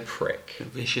 being a prick. A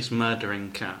vicious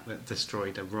murdering cat that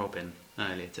destroyed a robin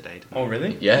earlier today. Didn't Oh,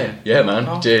 really? Yeah,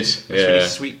 man, did. It's a really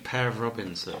sweet pair of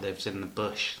robins that lives in the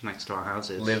bush next to our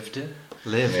houses. Lived, yeah.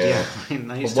 I mean,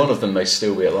 one of them may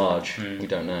still be at large. We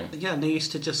don't know. Yeah, and they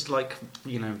used to just nip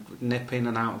in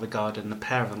and out of the garden. The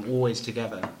pair of them always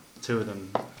together, two of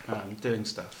them doing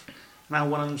stuff. Now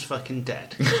one of them's fucking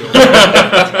dead. It's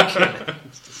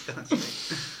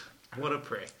disgusting. What a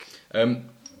prick.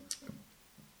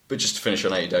 But just to finish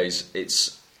on 80 Days,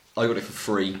 I got it for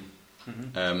free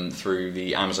through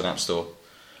the Amazon App Store.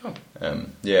 Oh.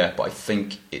 But I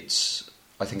think it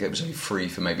was only free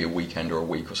for maybe a weekend or a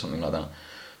week or something like that.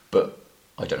 But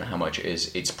I don't know how much it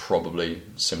is. It's probably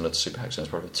similar to Super Hexagon.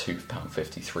 It's probably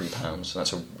 £2.50, £3. And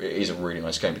it is a really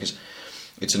nice game, because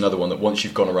it's another one that once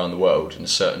you've gone around the world in a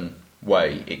certain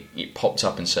way, it popped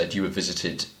up and said you have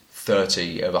visited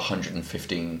 30 of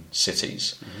 115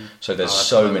 cities. Mm-hmm. So there's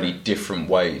so many different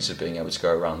ways of being able to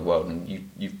go around the world, and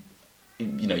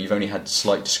you've only had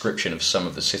slight description of some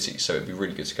of the cities, so it'd be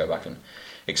really good to go back and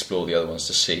explore the other ones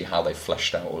to see how they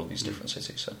fleshed out all of these different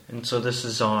cities. So. And so this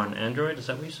is on Android, is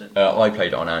that what you said? I played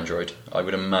it on Android. I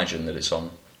would imagine that it's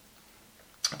on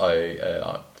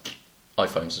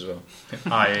iPhones as well.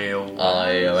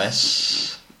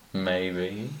 iOS,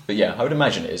 maybe. But yeah, I would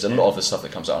imagine it is. A lot of the stuff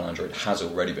that comes out on Android has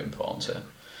already been put onto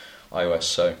iOS.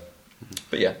 So,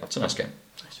 but yeah, that's a nice game.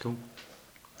 Cool.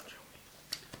 I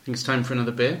think it's time for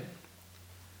another beer.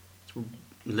 It's a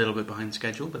little bit behind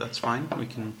schedule, but that's fine. We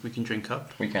can drink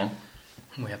up. We can.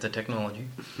 We have the technology.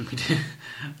 We do.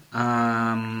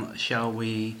 Shall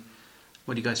we?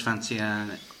 What do you guys fancy?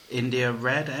 An India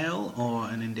Red Ale or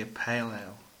an India Pale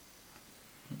Ale?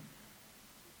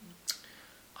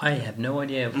 I have no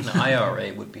idea if an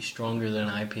IRA would be stronger than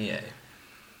an IPA.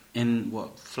 In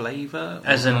what flavour?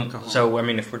 As in, alcohol? so I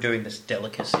mean, if we're doing this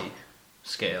delicacy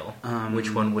scale,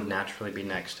 which one would naturally be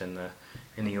next in the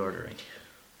ordering?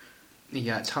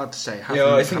 Yeah, it's hard to say.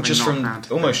 I think just from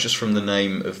the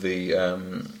name of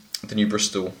the new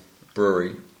Bristol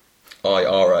brewery,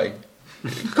 IRA,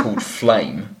 called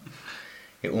Flame,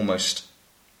 it almost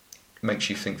makes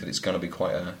you think that it's going to be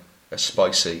quite a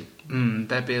spicy.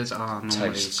 Their beers are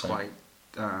normally taste, quite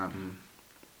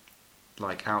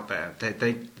like out there.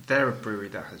 They're a brewery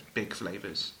that has big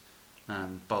flavours,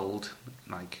 bold,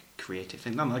 like creative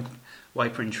things. Not like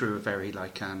Wiper and True are very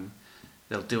like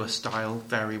they'll do a style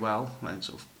very well, and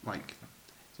sort of like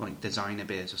designer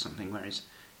beers or something. Whereas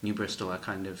New Bristol are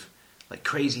kind of like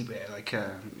crazy beer, like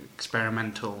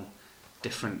experimental,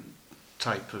 different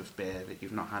type of beer that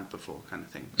you've not had before, kind of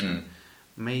thing.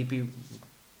 Maybe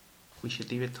we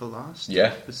should leave it till last.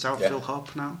 Yeah. With Southfield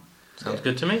Hop now. Sounds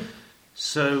good to me.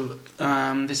 So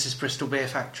this is Bristol Beer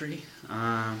Factory.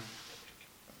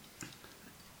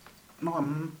 Not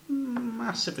a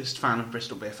massivest fan of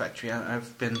Bristol Beer Factory.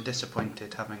 I've been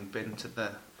disappointed having been to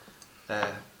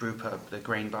their brew pub, the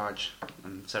Grain Barge,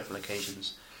 on several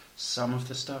occasions. Some of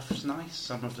the stuff's nice,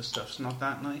 some of the stuff's not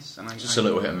that nice. And Just a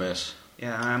little hit and miss.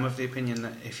 Yeah, I am of the opinion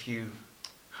that if you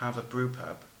have a brew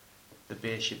pub, the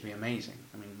beer should be amazing.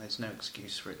 I mean, there's no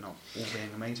excuse for it not all being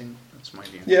amazing. That's my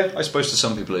view. Yeah, I suppose to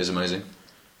some people it is amazing.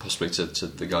 Possibly to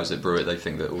the guys that brew it, they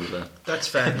think that all of their... That's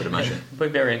fair. I would imagine. It would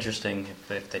be very interesting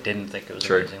if they didn't think it was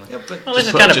True. amazing. Yeah, but Well, this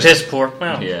is kind of piss poor.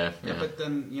 Well, Yeah. but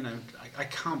then, I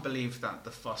can't believe that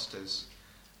the Foster's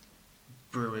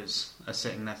brewers are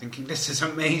sitting there thinking, this is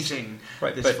amazing.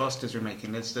 Right, This but- Foster's we're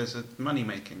making. There's a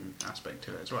money-making aspect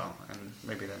to it as well. And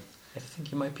maybe then... I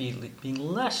think you might be being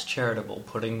less charitable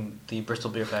putting the Bristol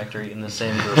Beer Factory in the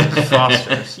same group as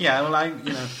Foster's. Yeah, well,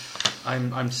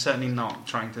 I'm certainly not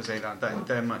trying to say that.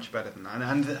 They're much better than that.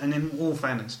 And in all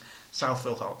fairness,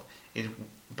 Southfield Hop is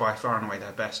by far and away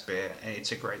their best beer.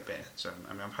 It's a great beer. So,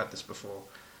 I mean, I've had this before.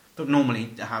 But normally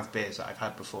I have beers that I've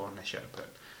had before on this show. But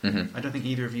I don't think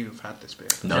either of you have had this beer.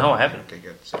 No, I haven't. Okay,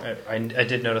 good. So, I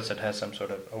did notice it has some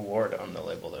sort of award on the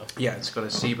label, though. yeah, it's got a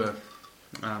SIBA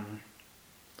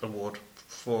award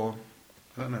for,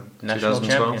 I don't know, National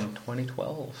 2012? Champion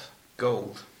 2012.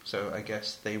 gold. So I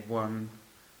guess they won.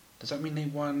 Does that mean they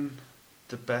won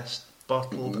the best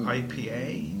bottled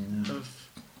IPA of?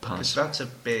 Pass. Because that's a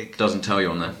big Doesn't tell you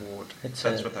on there. award. It's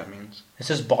That's a- what that means. It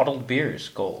says bottled beers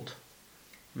gold.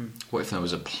 What if there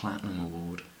was a platinum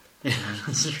award? Yeah,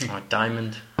 that's true. Or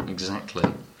diamond. Exactly.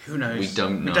 Who knows? We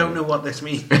don't know. We don't know what this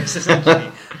means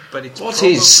essentially. But it's What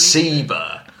probably... is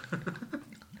SIBA?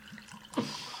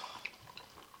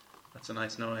 That's a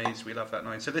nice noise. We love that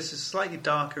noise. So this is slightly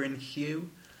darker in hue.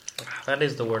 That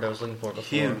is the word I was looking for before.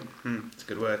 Hue. It's a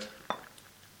good word.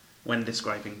 When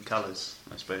describing colours,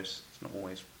 I suppose. It's not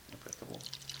always applicable.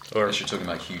 Or, Unless you're talking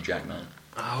about Hugh Jackman.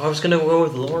 I was going to go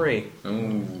with Laurie.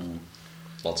 Ooh.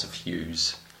 Lots of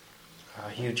hues.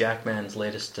 Hugh Jackman's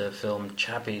latest film,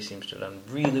 Chappie, seems to have done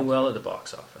really well at the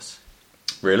box office.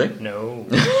 Really? No.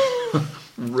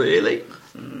 Really?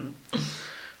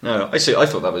 No, I see. I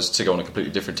thought that was to go on a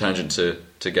completely different tangent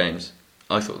to games.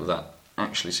 I thought that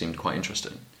actually seemed quite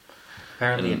interesting.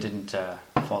 Apparently it didn't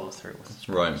follow through with its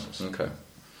Right, promises. okay.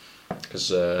 Because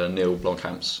Neil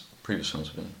Blomkamp's previous films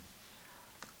have been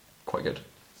quite good.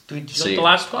 Did you like the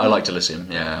last one? I liked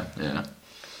Elysium, yeah.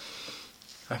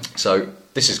 So,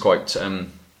 this is quite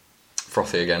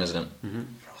frothy again, isn't it? Mm-hmm.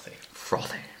 Frothy.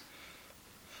 Frothy.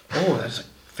 Oh, that's a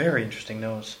very interesting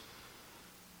nose.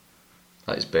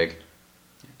 That is big.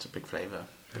 It's a big flavour.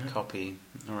 Big hoppy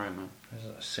aroma.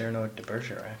 There's a Cyrano de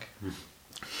Bergerac.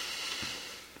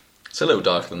 It's a little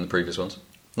darker than the previous ones.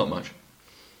 Not much.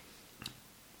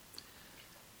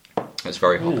 It's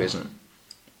very hoppy, Ooh. isn't it?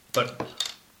 But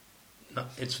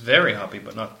it's very hoppy,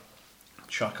 but not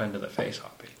shotgun to the face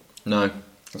hoppy. No,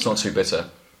 it's not too bitter.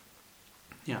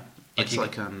 Yeah. Like It's you-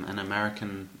 like an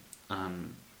American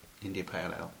India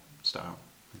Pale Ale style,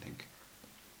 I think.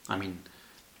 I mean,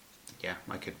 yeah,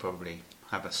 I could probably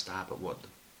have a stab at what the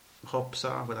hops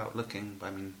are without looking, but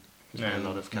I mean, there's a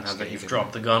lot of now Cascade. that you've in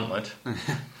dropped the gauntlet. there.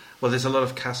 Well, there's a lot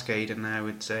of Cascade in there, I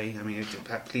would say. I mean,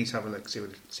 please have a look, see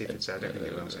if it's there. I don't think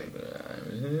it will say.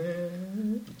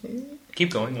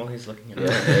 Keep going while he's looking at it.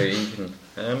 Yeah, you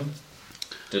can.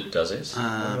 Does it?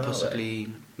 Possibly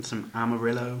some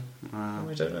Amarillo.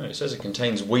 I don't know. It says it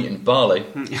contains wheat and barley.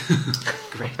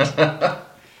 Great.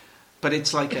 But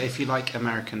it's like, if you like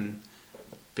American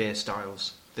beer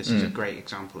styles, this is a great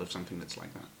example of something that's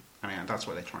like that. I mean, that's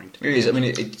what they're trying to do. It is. I mean,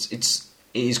 it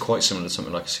is quite similar to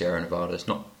something like Sierra Nevada. It's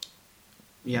not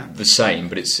Yeah. the same,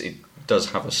 but it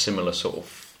does have a similar sort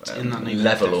of in that neighbourhood, level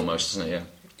definitely. almost, isn't it? Yeah.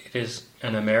 It is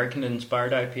an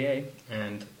American-inspired IPA,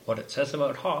 and what it says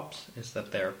about hops is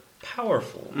that they're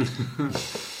powerful.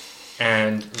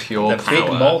 And Pure the big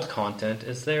power. malt content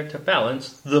is there to balance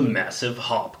the massive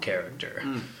hop character.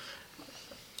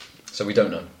 So we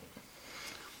don't know.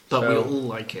 But So- we all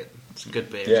like it. It's a good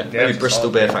beer. Yeah. Yeah, Maybe it's Bristol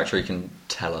all Beer good. Factory can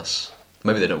tell us.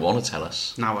 Maybe they don't want to tell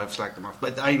us. Now I've slagged them off.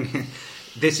 But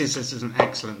This is an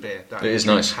excellent beer. It is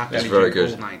nice. It's very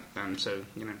good. All night, so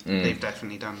they've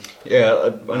definitely done.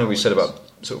 Yeah, I know we said about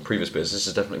sort of previous beers. This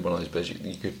is definitely one of those beers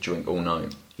you could drink all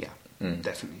night. Yeah,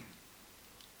 definitely.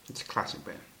 It's a classic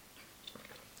beer.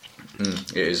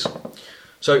 It is.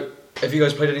 So, have you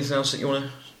guys played anything else that you want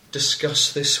to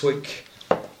discuss this week?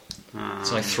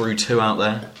 So I threw 2 out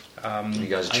there. You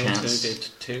guys a I chance? also did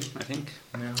 2, I think.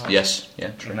 Yes,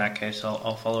 yeah, true. In that case,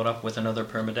 I'll follow it up with another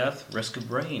permadeath, Risk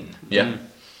of Rain. Yeah.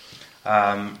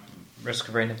 Risk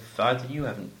of Rain, if either you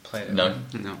haven't played it. No.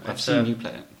 I've seen you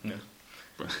play it. No.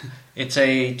 It's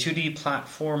a 2D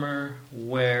platformer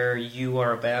where you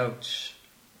are about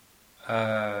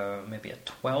maybe a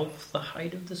 12th the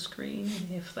height of the screen,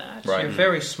 if that. Right. You're a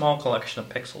very small collection of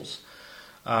pixels.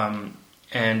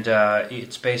 And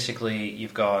it's basically,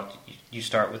 you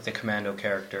start with the commando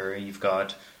character, you've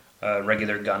got a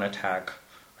regular gun attack,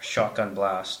 a shotgun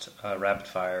blast, a rapid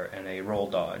fire, and a roll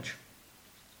dodge.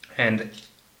 And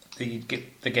the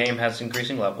game has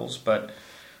increasing levels, but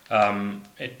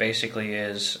it basically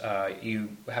is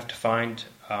you have to find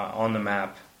on the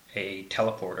map a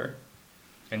teleporter,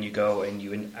 and you go and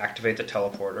you activate the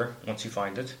teleporter once you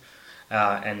find it,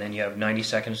 and then you have 90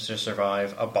 seconds to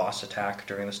survive a boss attack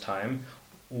during this time,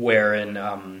 wherein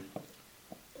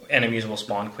enemies will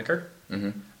spawn quicker.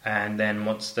 Mm-hmm. And then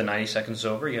once the 90 seconds is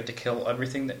over, you have to kill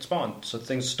everything that spawned. So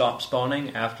things stop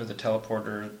spawning after the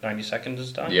teleporter 90 seconds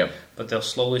is done. Yep. But they'll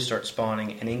slowly start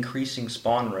spawning an increasing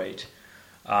spawn rate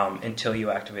until you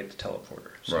activate the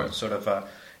teleporter. So Right. it's sort of,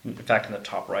 in fact, in the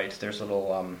top right, there's a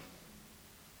little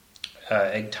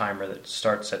egg timer that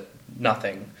starts at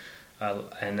nothing.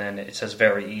 And then it says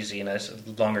very easy. And as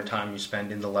the longer time you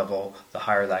spend in the level, the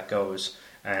higher that goes.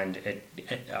 And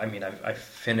I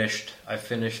finished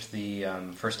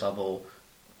the first level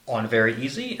on very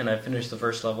easy, and I finished the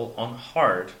first level on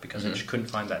hard because I just couldn't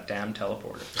find that damn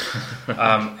teleporter.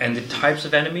 And the types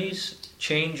of enemies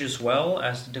change as well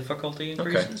as the difficulty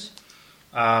increases.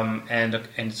 Okay. And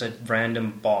it's a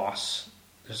random boss.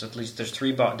 There's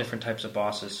 3 different types of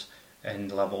bosses in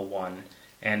level 1,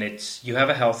 and you have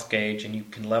a health gauge and you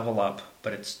can level up,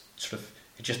 but it's sort of.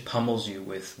 It just pummels you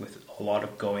with a lot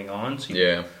of going on. So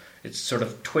it's sort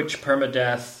of Twitch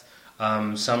permadeath,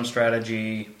 some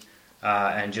strategy,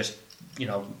 and just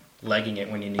legging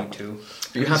it when you need to.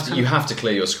 But you have to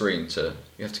clear your screen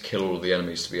you have to kill all of the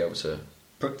enemies to be able to.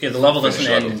 Yeah, the level doesn't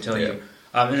end until you.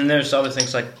 And then there's other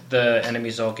things like the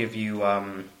enemies all give you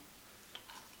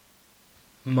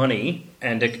money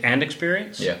and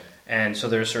experience. Yeah. And so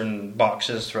there are certain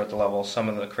boxes throughout the level. Some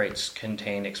of the crates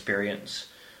contain experience.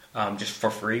 Just for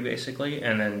free, basically,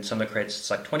 and then some of the crates, it's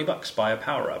like $20, buy a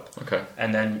power-up. Okay.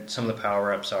 And then some of the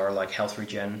power-ups are like health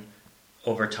regen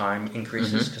over time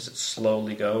increases because it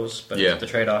slowly goes, but the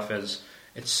trade-off is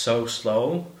it's so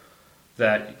slow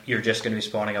that you're just going to be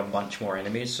spawning a bunch more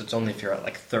enemies, so it's only if you're at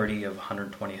like 30 of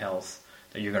 120 health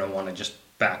that you're going to want to just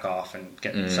back off and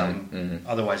get some,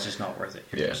 otherwise it's not worth it.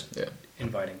 You're just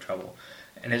inviting trouble.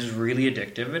 And it's really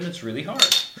addictive and it's really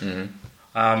hard.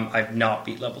 I've not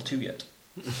beat level 2 yet.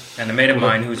 And a mate of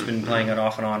mine who's been playing it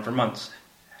off and on for months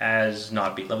has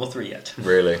not beat level 3 yet.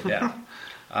 Really? Yeah.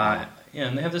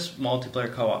 And they have this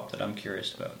multiplayer co-op that I'm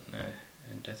curious about,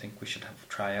 and I think we should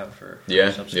try out for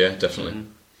definitely.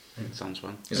 It sounds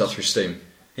fun. Is that through Steam?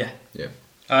 Yeah.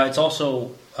 It's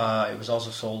also it was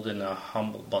also sold in a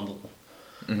Humble Bundle,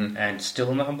 and still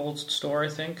in the Humble store, I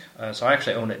think. So I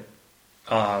actually own it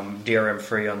DRM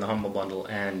free on the Humble Bundle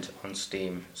and on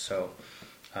Steam. So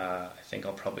I think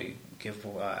I'll probably give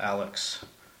Alex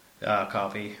a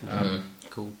copy.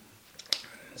 Cool.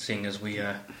 Seeing as we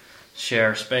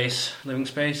share living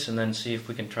space, and then see if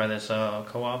we can try this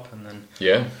co-op, and then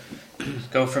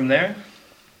go from there.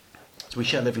 So we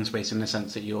share living space in the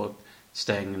sense that you're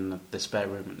staying in the spare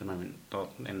room at the moment,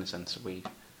 not in the sense that we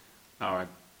are a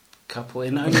couple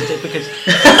in ownership, because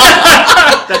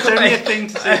that's only a thing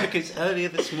to say, because earlier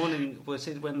this morning, was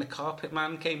it when the carpet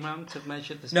man came round to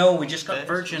measure the No, we just got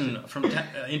Virgin from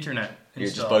internet. You're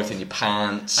just both in your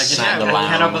pants, I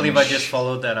cannot believe I just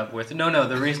followed that up with no,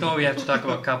 the reason why we have to talk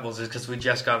about couples is because we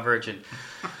just got Virgin.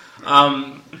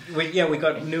 We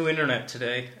got new internet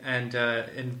today, and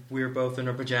we were both in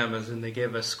our pajamas, and they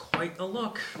gave us quite a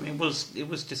look. It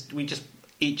was just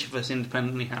each of us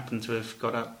independently happened to have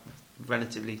got up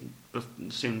relatively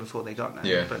soon before they got there.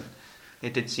 Yeah. But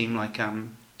it did seem like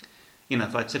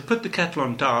if I'd said put the kettle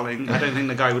on, darling, I don't think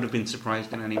the guy would have been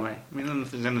surprised in any way. I mean, I don't know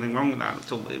if there's anything wrong with that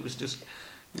at all. It was just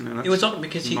that's it was odd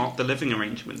because not the living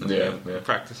arrangement that we were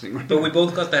practicing. But we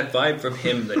both got that vibe from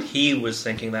him that he was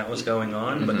thinking that was going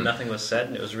on, but nothing was said,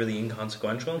 and it was really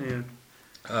inconsequential.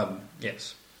 Yeah.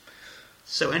 Yes.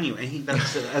 So anyway,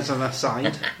 that's as an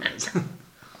aside.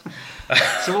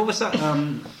 So what was that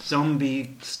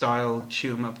zombie-style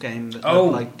shoot-'em-up game that Oh.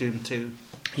 looked like Doom 2?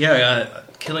 Yeah,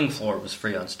 Killing Floor was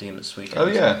free on Steam this weekend. Oh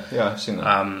yeah, I've seen that.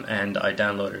 And I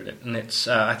downloaded it, and it's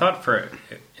I thought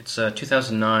it's a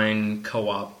 2009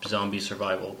 co-op zombie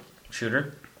survival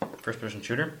shooter, first-person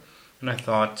shooter, and I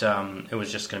thought it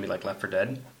was just going to be like Left 4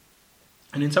 Dead,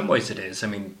 and in some ways it is. I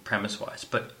mean, premise-wise,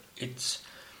 but it's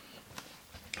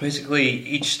basically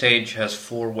each stage has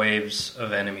 4 waves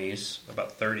of enemies,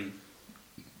 about 30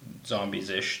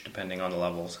 zombies-ish, depending on the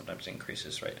level. Sometimes it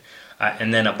increases, right?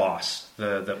 And then a boss,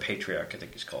 the Patriarch, I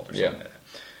think he's called, or something like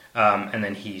that. And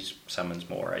then he summons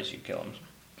more as you kill him,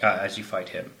 as you fight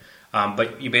him.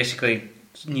 But you basically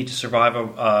need to survive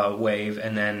a wave,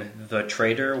 and then the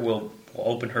trader will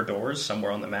open her doors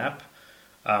somewhere on the map.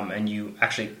 And you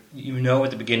know at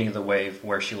the beginning of the wave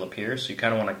where she'll appear, so you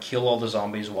kind of want to kill all the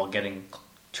zombies while getting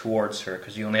towards her,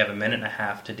 because you only have a minute and a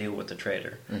half to deal with the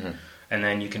trader. Mm-hmm. And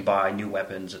then you can buy new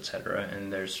weapons, etc.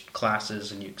 And there's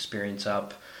classes, and you experience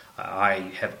up.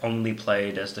 I have only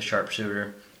played as the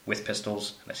sharpshooter with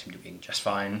pistols, and I seem to be just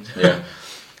fine. Yeah.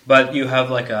 But you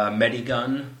have like a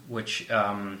medigun, which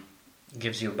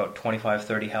gives you about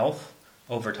 25-30 health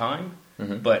over time,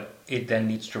 but it then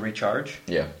needs to recharge.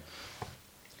 Yeah.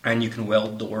 And you can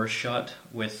weld doors shut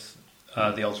with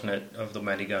the alternate of the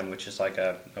medigun, which is like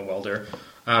a welder.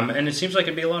 And it seems like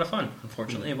it'd be a lot of fun.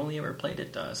 Unfortunately, I've only ever played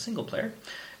it single player.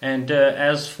 And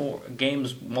as for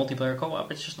games multiplayer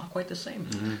co-op, it's just not quite the same.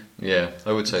 Mm-hmm. Yeah,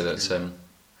 I would say that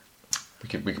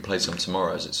we could play some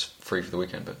tomorrow as it's free for the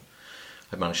weekend, but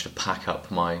I've managed to pack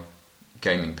up my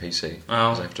gaming PC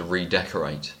because I have to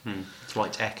redecorate. That's why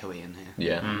it's echoey in here.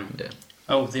 Yeah, yeah.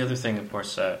 Oh, the other thing, of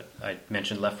course, I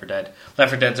mentioned Left 4 Dead.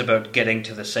 Left 4 Dead's about getting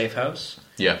to the safe house.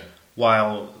 Yeah.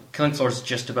 While Killing Floor is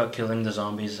just about killing the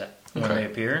zombies when they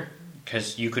appear,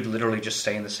 because you could literally just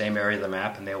stay in the same area of the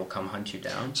map and they will come hunt you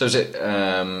down. So is it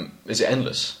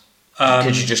endless?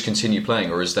 Could you just continue playing,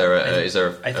 or is there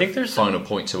a final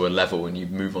point to a level and you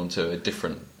move on to a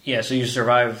different? Yeah, so you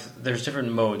survive. There's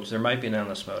different modes. There might be an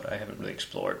endless mode. I haven't really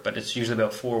explored, but it's usually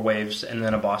about 4 waves and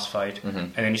then a boss fight,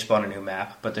 and then you spawn a new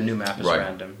map. But the new map is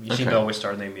random. You seem to always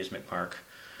start in the amusement park.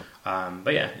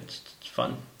 But yeah, it's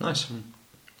fun. Nice.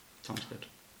 Sounds good.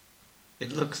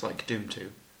 It looks like Doom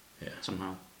 2. Yeah.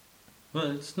 Somehow.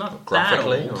 Well, it's not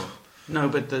Graphically, that old. or? No,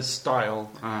 but the style,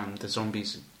 the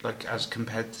zombies, like as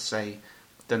compared to say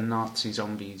the Nazi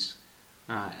zombies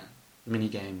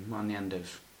minigame on the end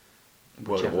of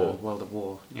World of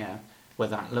War, yeah, where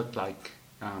that looked like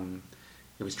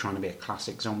it was trying to be a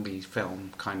classic zombie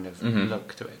film kind of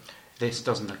look to it. This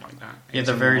doesn't look like that. Yeah,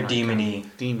 they're very demony.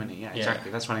 Demony, yeah,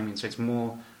 exactly. That's what I mean. So it's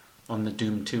more on the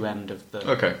Doom 2 end of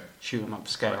the shoot 'em up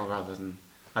scale rather than,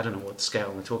 I don't know what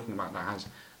scale we're talking about that has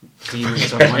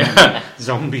demons on one end,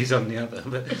 zombies on the other,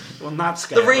 but on that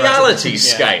scale, The reality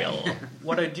scale.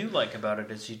 What I do like about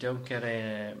it is you don't get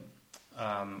a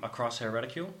crosshair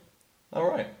reticule. All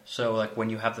right. So, like, when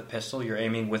you have the pistol, you're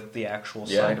aiming with the actual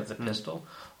sight of the pistol.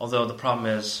 Although the problem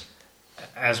is,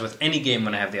 as with any game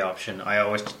when I have the option, I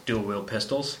always dual-wield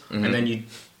pistols, and then you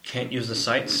can't use the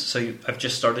sights. So I've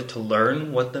just started to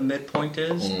learn what the midpoint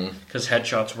is, because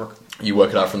headshots work. You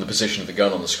work it out from the position of the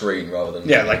gun on the screen rather than...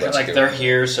 Yeah, like they're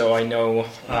here, so I know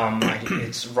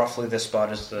it's roughly this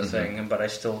spot is the thing, but I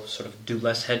still sort of do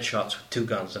less headshots with 2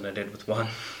 guns than I did with 1.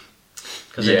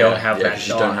 Because they don't have that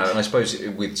dot. Don't have, and I suppose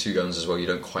with 2 guns as well, you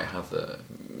don't quite have the...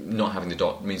 Not having the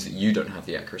dot means that you don't have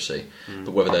the accuracy,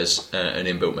 but whether there's an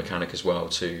inbuilt mechanic as well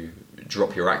to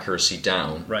drop your accuracy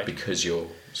down because you're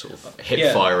sort of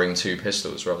hip-firing 2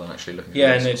 pistols rather than actually looking at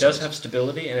Yeah, and it does have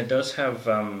stability, and it does have...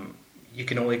 you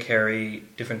can only carry...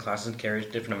 Different classes carry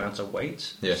different amounts of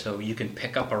weight, so you can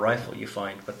pick up a rifle, you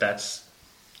find, but that's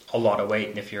a lot of weight,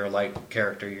 and if you're a light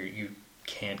character, you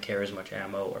can't carry as much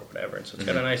ammo or whatever, and so it's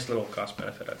got a nice little cost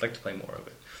benefit. I'd like to play more of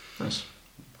it. Nice.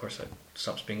 Of course, it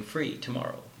stops being free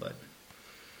tomorrow, but...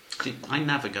 I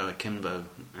never go akimbo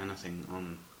anything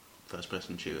on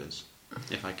first-person shooters,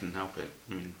 if I can help it.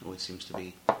 I mean, it always seems to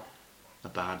be a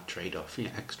bad trade-off. You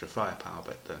get extra firepower,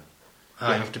 but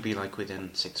you have to be like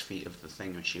within 6 feet of the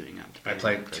thing you're shooting at. I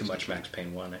played too much Max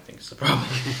Payne 1, I think is the problem.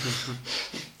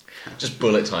 Just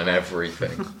bullet time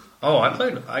everything. Oh, I've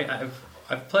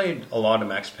played a lot of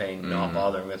Max Payne, not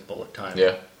bothering with bullet time.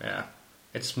 Yeah.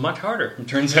 It's much harder, it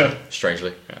turns out.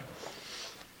 Strangely. Yeah.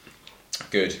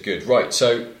 Good. Right,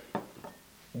 so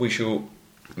we shall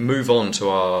move on to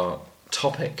our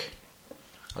topic,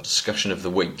 our discussion of the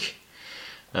week.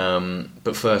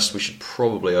 But first, we should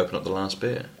probably open up the last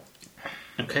beer.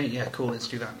 Okay, yeah, cool, let's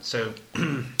do that. So,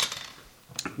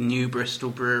 New Bristol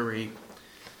Brewery.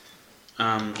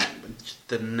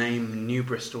 The name New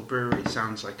Bristol Brewery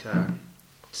sounds like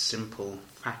simple,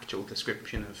 factual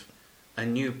description of a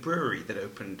new brewery that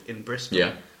opened in Bristol.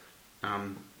 Yeah.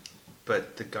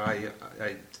 But the guy,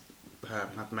 I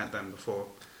had met them before,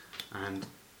 and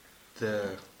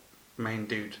the main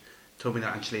dude told me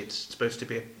that actually it's supposed to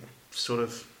be a sort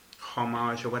of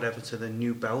homage or whatever to the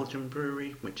New Belgium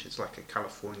Brewery, which is like a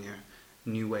California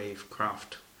new wave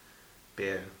craft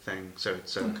beer thing. So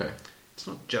it's it's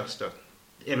not just a...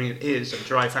 I mean, it is a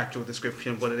dry factual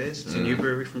description of what it is. It's a new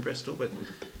brewery from Bristol, but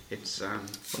it's...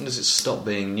 when does it stop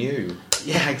being new?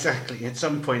 Yeah, exactly. At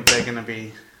some point they're going to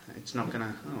be... It's not going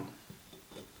to... Oh.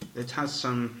 It has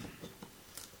some,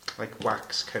 like,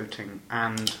 wax coating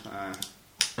and...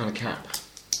 and a cap.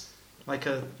 Like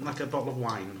a bottle of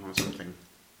wine or something.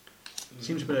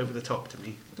 Seems a bit over the top to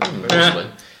me. Possibly.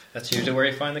 That's usually where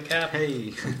you find the cap.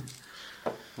 Hey!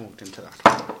 Walked into that.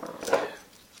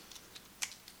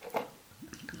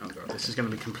 Oh god, this is going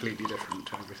to be completely different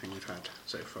to everything we've had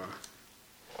so far.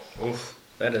 Oof,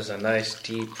 that is a nice,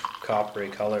 deep, coppery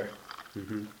colour.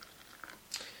 Mm-hmm.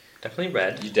 Definitely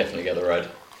red. You definitely get the red.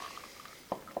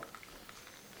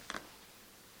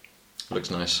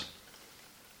 Looks nice.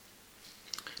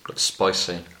 Looks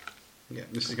spicy. Yeah,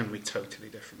 this is going to be totally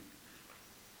different.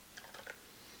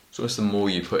 So it's the more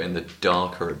you put in, the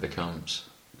darker it becomes.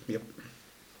 Yep.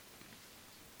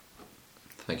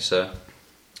 Thank you, sir.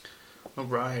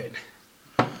 Alright.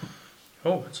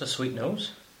 Oh, it's a sweet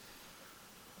nose.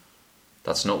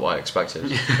 That's not what I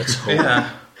expected at all.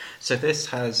 Yeah. So this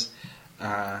has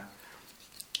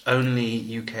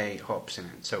only UK hops in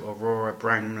it. So Aurora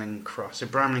Bramling Cross. So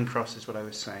Bramling Cross is what I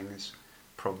was saying is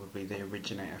probably the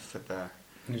originator for the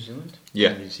New Zealand?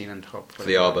 Yeah. New Zealand hop. For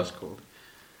the Arbor. It's called.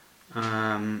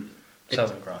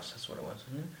 Southern Cross, that's what it was,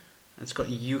 isn't it? It's got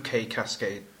UK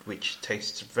Cascade, which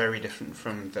tastes very different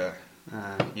from the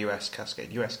US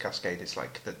Cascade. US Cascade is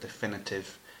like the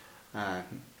definitive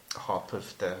hop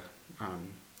of the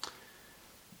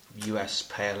US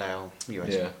Pale Ale,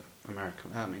 US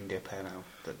American, India Pale Ale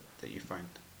that you find.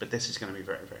 But this is going to be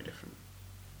very, very different.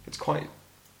 It's got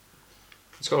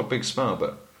a big smell,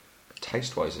 but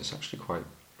taste-wise it's actually quite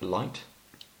light.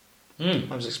 I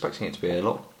was expecting it to be a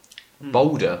lot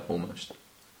bolder, almost.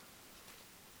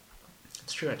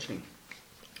 It's true, actually.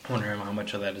 I wonder how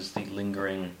much of that is the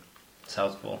lingering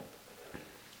South Pole.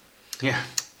 Yeah.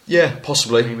 Yeah,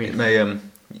 possibly. Maybe. It may you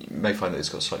may find that it's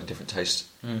got a slightly different taste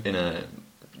in a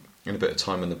bit of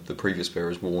time when the previous beer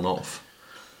has worn off.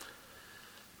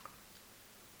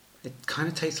 It kind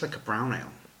of tastes like a brown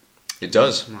ale. It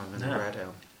does. Rather than a red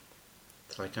ale.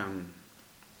 It's like,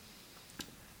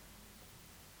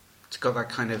 it's got that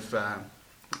kind of, I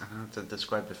don't know how to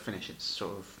describe the finish. It's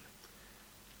sort of,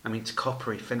 I mean, it's a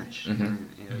coppery finish,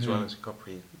 as well as a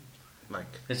coppery, like...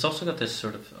 It's also got this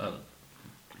sort of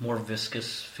more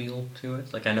viscous feel to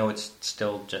it. Like, I know it's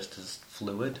still just as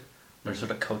fluid, but it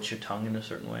sort of coats your tongue in a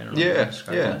certain way. I don't know how to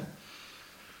describe that.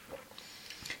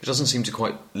 It doesn't seem to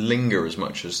quite linger as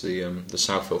much as the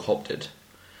Southfield hop did.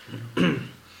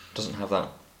 Doesn't have that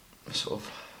sort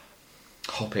of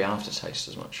hoppy aftertaste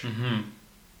as much. Mm-hmm.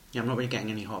 Yeah, I'm not really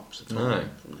getting any hops at all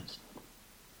from this.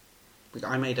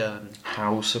 I made a...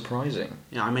 How surprising.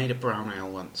 Yeah, I made a brown ale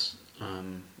once,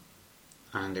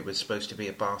 and it was supposed to be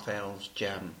a Bath Ales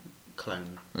Gem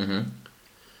clone. Mm-hmm.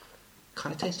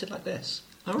 Kind of tasted like this,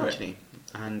 actually.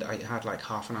 And I had like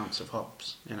half an ounce of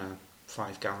hops in a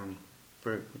 5-gallon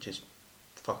brew, which is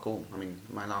fuck all. I mean,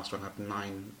 my last one had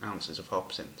 9 ounces of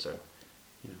hops in, so,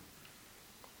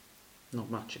 not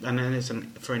much. And then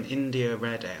for an India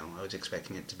red ale, I was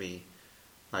expecting it to be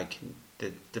like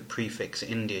the prefix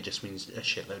India just means a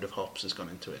shitload of hops has gone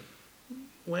into it.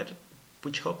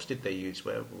 Which hops did they use?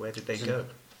 Where did they go?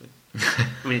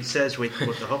 I mean, it says what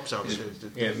the hops are. So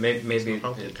Yeah, maybe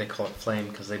they call it flame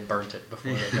because they burnt it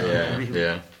before they got it.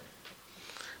 Yeah.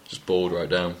 Just boiled right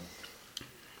down.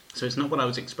 So it's not what I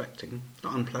was expecting. It's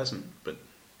not unpleasant, but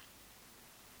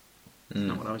it's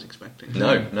not what I was expecting.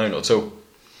 No, not at all.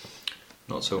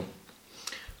 Not at all.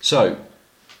 So,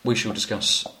 we shall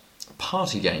discuss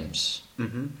party games.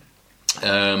 Mm-hmm.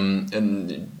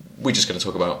 And we're just going to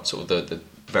talk about sort of the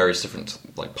various different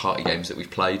like party games that we've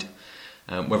played,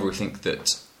 whether we think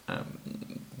that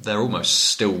they're almost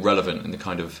still relevant in the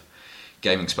kind of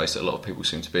gaming space that a lot of people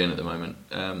seem to be in at the moment.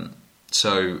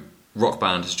 So Rock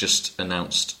Band has just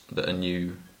announced that a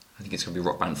new, I think it's going to be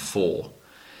Rock Band 4,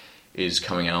 is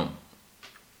coming out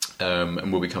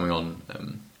and will be coming on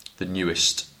the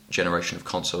newest generation of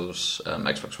consoles,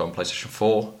 Xbox One, PlayStation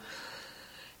 4.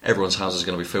 Everyone's house is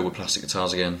going to be filled with plastic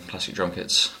guitars again, plastic drum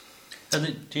kits.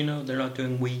 Do you know they're not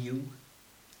doing Wii U?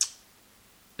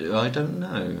 I don't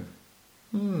know.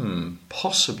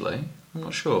 Possibly. I'm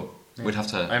not sure. We'd have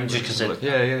to. I'm just because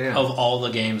yeah. Of all the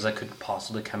games that could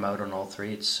possibly come out on all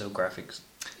three, it's so graphics.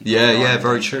 Yeah,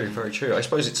 very true, very true. I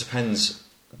suppose it depends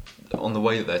on the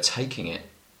way that they're taking it,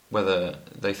 whether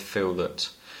they feel that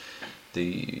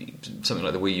something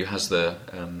like the Wii U has the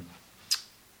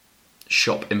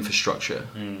shop infrastructure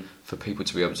for people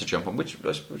to be able to jump on, which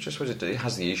I suppose it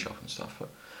has the eShop and stuff, but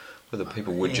whether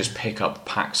people would just pick up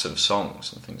packs of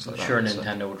songs and things like that. I'm sure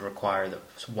Nintendo would require that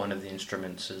one of the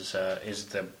instruments is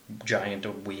the giant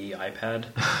Wii iPad.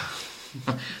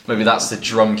 Maybe that's the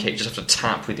drum kit. You just have to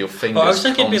tap with your fingers. Oh, I was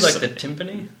thinking it'd be like the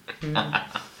timpani.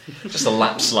 Just a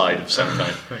lap slide of some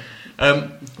kind.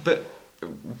 But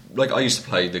like I used to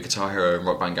play the Guitar Hero and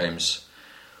Rock Band games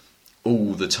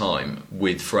all the time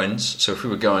with friends. So if we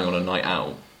were going on a night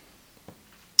out,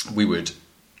 we would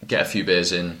get a few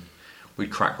beers in, we'd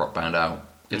crack Rock Band out,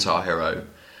 Guitar Hero,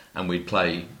 and we'd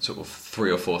play sort of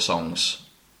 3 or 4 songs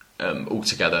all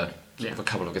together, sort of a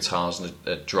couple of guitars and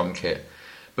a drum kit.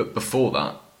 But before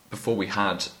that, before we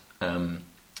had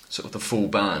sort of the full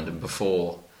band, and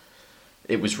before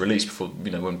it was released, before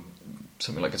when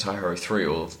something like Guitar Hero 3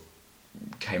 or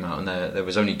came out and there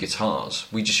was only guitars,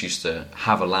 we just used to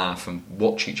have a laugh and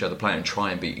watch each other play and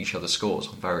try and beat each other's scores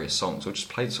on various songs, or just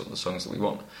play sort of the songs that we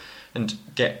want, and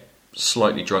get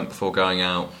slightly drunk before going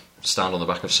out, stand on the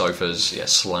back of sofas,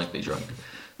 slightly drunk,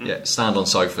 stand on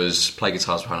sofas, play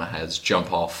guitars behind our heads,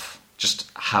 jump off, just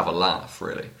have a laugh,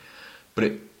 really. But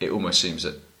it almost seems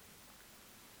that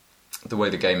the way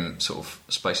the game sort of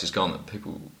space has gone, that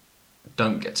people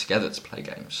don't get together to play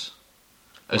games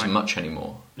as much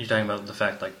anymore. You're talking about the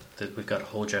fact that we've got a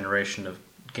whole generation of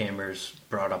gamers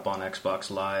brought up on Xbox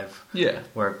Live,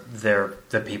 where they're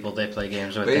the people they play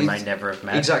games with, they might never have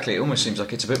met. Exactly, it almost seems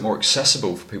like it's a bit more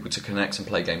accessible for people to connect and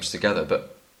play games together,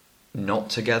 but not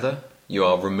together. You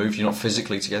are removed. You're not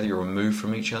physically together. You're removed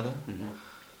from each other. Mm-hmm.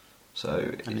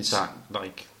 So, and is that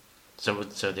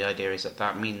so the idea is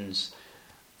that means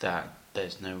that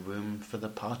there's no room for the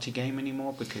party game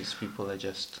anymore because people are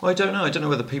just... Well, I don't know. I don't know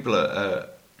whether people are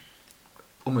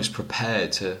almost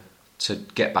prepared to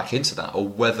get back into that, or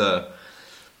whether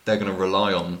they're going to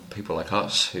rely on people like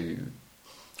us who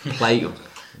play games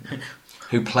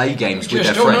with their friends.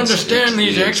 Just don't understand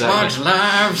these Xbox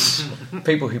Lives.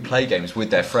 People who play games with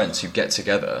their friends, who get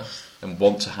together and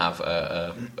want to have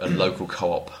a local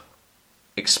co-op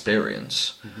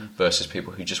experience, versus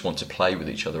people who just want to play with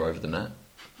each other over the net.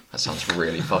 That sounds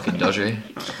really fucking dodgy.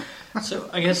 So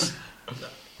I guess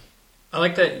I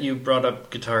like that you brought up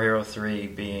Guitar Hero 3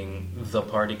 being the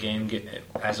party game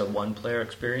as a one-player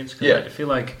experience. Cause I feel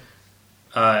like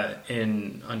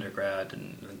in undergrad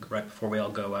and right before we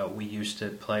all go out, we used to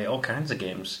play all kinds of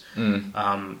games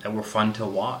that were fun to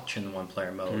watch in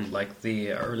one-player mode, like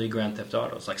the early Grand Theft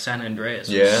Autos, like San Andreas.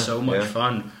 It was so much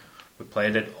fun. We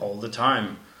played it all the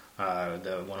time.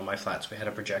 One of my flats, we had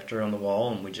a projector on the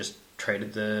wall, and we just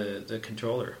traded the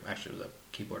controller. Actually, it was a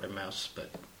keyboard and mouse, but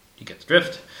you get the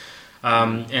drift.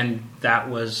 And that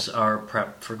was our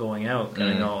prep for going out,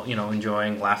 and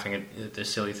enjoying, laughing at the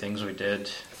silly things we did,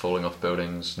 falling off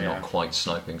buildings, not quite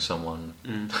sniping someone.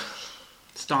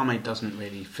 StarMade doesn't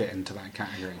really fit into that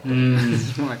category.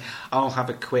 It's more like, I'll have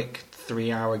a quick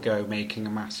 3-hour go making a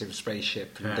massive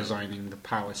spaceship and designing the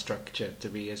power structure to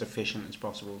be as efficient as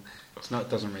possible. It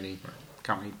doesn't really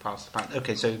can't really pass the fact.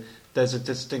 Okay, so there's a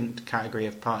distinct category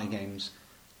of party games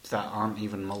that aren't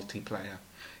even multiplayer.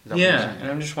 And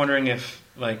I'm just wondering if,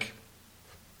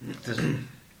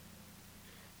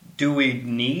 do we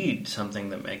need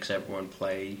something that makes everyone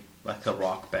play like a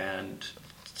Rock Band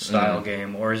style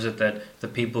game, or is it that the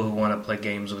people who want to play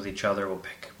games with each other will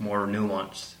pick more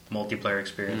nuanced multiplayer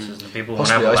experiences, and the people who want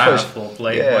to have a laugh will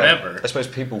play whatever? I suppose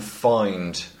people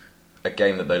find a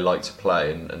game that they like to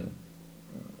play, and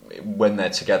when they're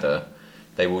together,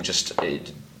 they will just... I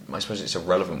suppose it's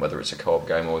irrelevant whether it's a co-op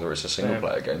game or whether it's a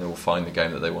single-player game. They will find the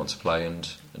game that they want to play and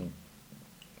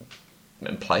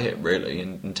play it, really,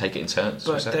 and take it in turns.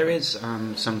 But there is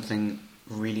something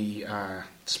really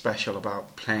special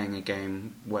about playing a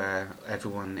game where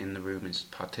everyone in the room is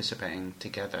participating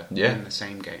together in the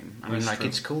same game. I mean,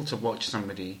 it's cool to watch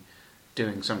somebody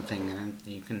doing something and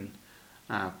you can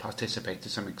participate to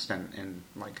some extent in,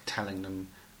 telling them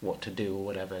what to do or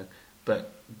whatever.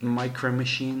 But Micro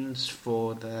Machines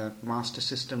for the Master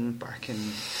System back in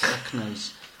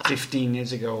 15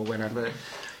 years ago or whenever,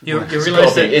 You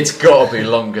realise that it's got to be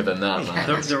longer than that,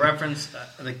 man. the reference,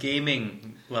 the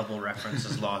gaming level reference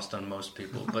is lost on most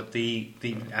people, but the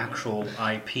actual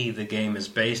IP the game is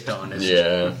based on is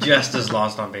just as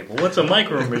lost on people. What's a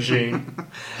micro machine?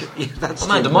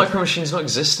 Man, do micro machines not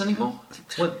exist anymore?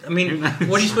 What I mean,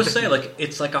 what are you supposed to say? Like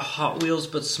it's like a Hot Wheels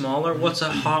but smaller. What's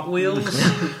a Hot Wheels?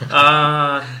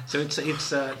 So it's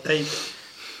they.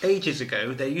 Ages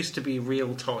ago, there used to be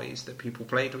real toys that people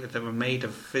played with that were made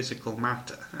of physical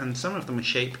matter, and some of them were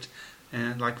shaped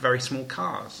like very small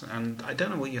cars. And I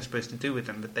don't know what you're supposed to do with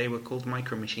them, but they were called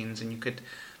micro machines, and you could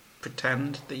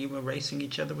pretend that you were racing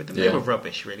each other with them. They were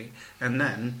rubbish, really. And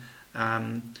then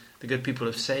the good people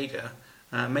of Sega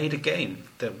made a game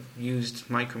that used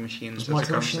micro machines.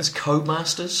 Micro machines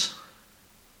Codemasters?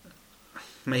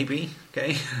 Maybe,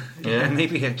 okay. Yeah,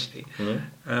 maybe actually.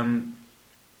 Mm-hmm.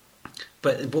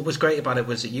 But what was great about it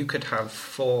was that you could have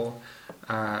 4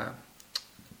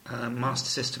 Master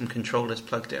System controllers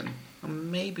plugged in. Or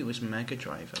maybe it was Mega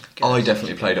Drive. I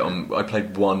definitely played it on. I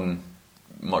played one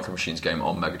Micro Machines game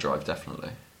on Mega Drive,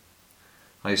 definitely.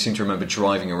 I seem to remember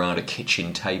driving around a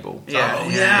kitchen table. Yeah,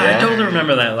 I totally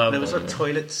remember that level. There was a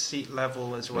toilet seat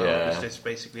level as well. It was just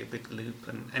basically a big loop.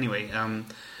 And anyway,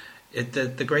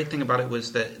 the great thing about it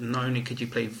was that not only could you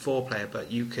play 4-player,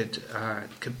 but you could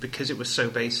because it was so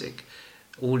basic.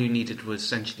 All you needed was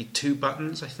essentially 2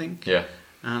 buttons, I think. Yeah.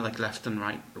 Like left and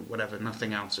right, or whatever.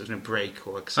 Nothing else. There was no brake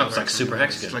or accelerator. Oh, it's like Super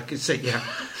Hexagon. Yeah.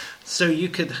 So you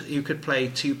could play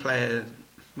 2-player.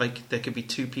 Like there could be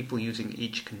 2 people using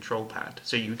each control pad.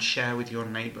 So you'd share with your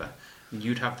neighbour.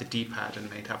 You'd have the D-pad and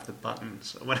they'd have the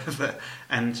buttons or whatever.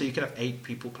 And so you could have 8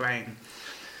 people playing.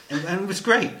 And it was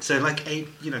great. So like 8,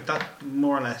 that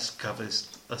more or less covers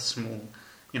a small,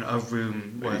 a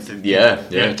room worth of people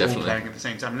definitely all playing at the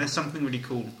same time. And there's something really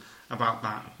cool about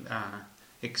that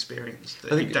experience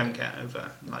that you don't get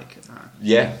over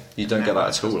you don't get that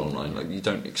at all online. Like you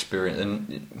don't experience,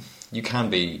 and you can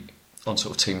be on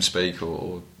sort of TeamSpeak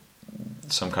or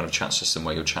some kind of chat system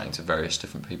where you're chatting to various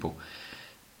different people,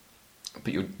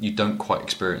 but you don't quite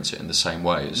experience it in the same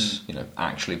way as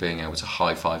actually being able to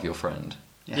high five your friend.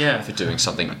 Yeah. For doing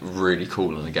something really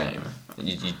cool in a game.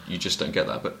 You just don't get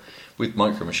that. But with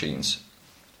Micro Machines,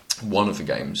 one of the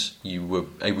games, you were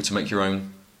able to make your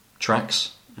own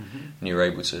tracks. Mm-hmm. And you were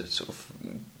able to sort of,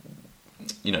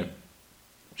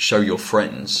 show your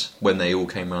friends when they all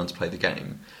came around to play the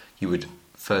game. You would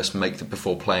first make them,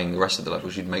 before playing the rest of the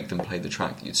levels, you'd make them play the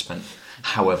track that you'd spent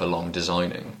however long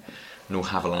designing. And all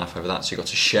have a laugh over that. So you got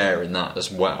to share in that as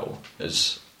well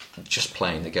as just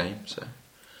playing the game.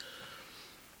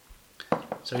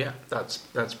 So yeah, that's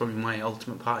probably my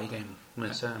ultimate party game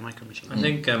was Micro Machines. I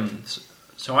think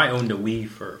so. I owned a Wii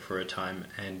for a time,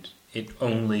 and it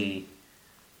only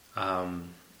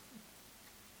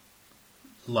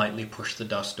lightly pushed the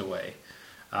dust away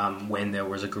when there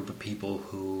was a group of people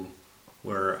who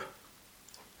were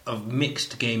of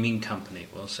mixed gaming company,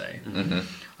 we'll say.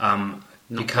 Mm-hmm.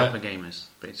 Not proper gamers,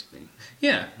 basically.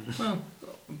 Yeah, well,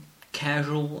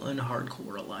 casual and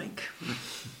hardcore alike.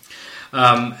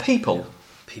 People.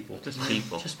 Just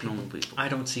people. Normal people. I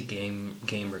don't see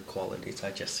gamer qualities.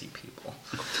 I just see people.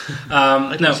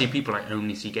 I don't see people. I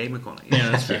only see gamer qualities.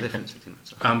 Yeah, that's the fair. difference between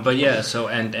that. But yeah, so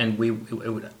and it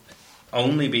would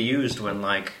only be used when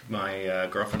like my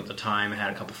girlfriend at the time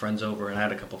had a couple friends over, and I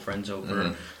had a couple friends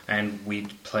over, and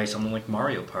we'd play something like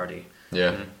Mario Party.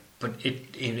 Yeah. But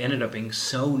it ended up being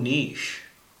so niche.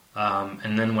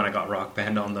 And then when I got Rock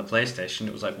Band on the PlayStation,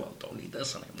 it was like, well, don't need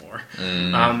this anymore.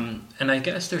 And I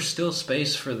guess there's still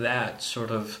space for that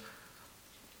sort of.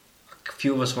 A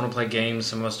few of us want to play games,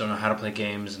 some of us don't know how to play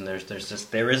games, and there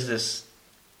is this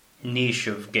niche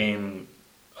of game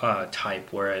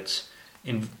type where it's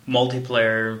in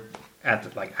multiplayer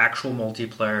actual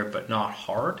multiplayer, but not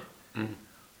hard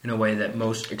in a way that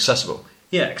most accessible.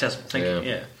 Yeah, accessible. Thank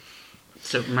you. Yeah.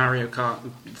 So Mario Kart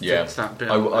fits that bit.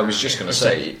 I was just going to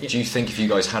say, do you think if you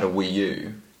guys had a Wii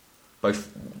U,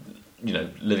 both,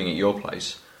 living at your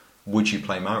place, would you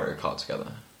play Mario Kart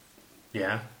together?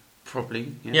 Yeah.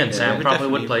 Probably. Yeah, and Sam probably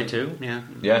would play too. Yeah.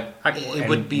 Yeah. It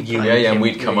would be you. Yeah, and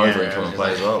we'd come over and come and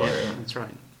play as well. Yeah, that's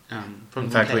right. Probably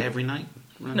in fact, play every night.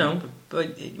 No,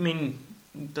 but I mean,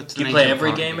 do you play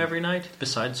every game every night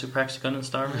besides Super Hexagon and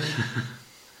Star Rail?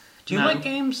 Do you like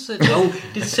games that...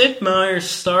 did Sid Meier's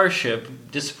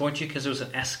Starship disappoint you because it was an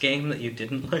S game that you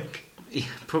didn't like? Yeah,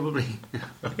 probably.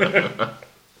 That's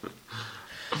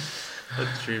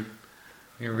true.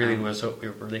 We were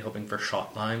really hoping for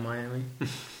Shotline Miami.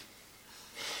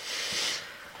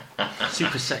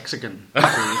 Super Sexagon.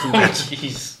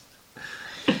 Jeez.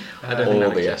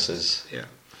 All the S's. Yeah.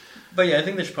 But yeah, I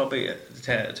think there's probably,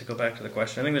 to go back to the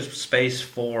question, I think there's space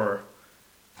for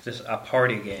just a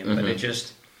party game, but it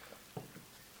just,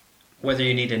 whether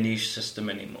you need a niche system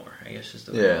anymore, I guess is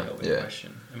the real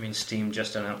question. I mean, Steam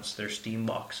just announced their Steam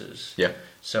boxes. Yeah.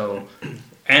 So,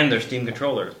 and their Steam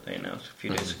controller they announced a few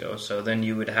days ago. So then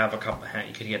you would have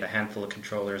you could get a handful of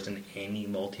controllers in any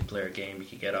multiplayer game you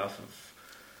could get off of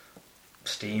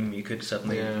Steam. You could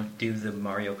suddenly do the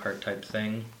Mario Kart type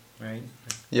thing, right?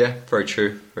 Yeah, very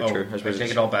true. Very true. I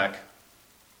take it all back.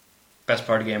 Best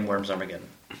party game, Worms Armageddon.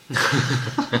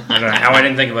 I don't know how I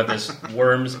didn't think about this.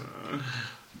 Worms.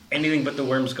 Anything but the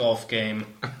Worms golf game.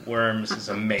 Worms is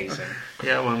amazing.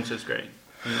 Yeah, Worms is great.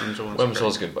 Worms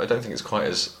was good, but I don't think it's quite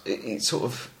as... It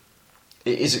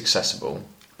is accessible,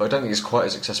 but I don't think it's quite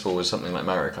as accessible as something like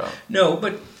Mario Kart. No,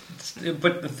 but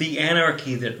the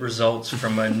anarchy that results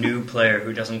from a new player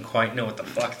who doesn't quite know what the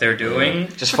fuck they're doing...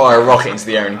 Just fire a rocket into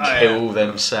the air and kill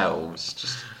themselves.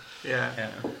 Just...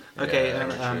 Yeah. Okay,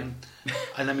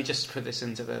 and let me just put this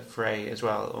into the fray as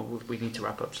well. We need to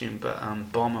wrap up soon, but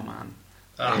Bomberman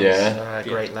is a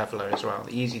great leveler as well.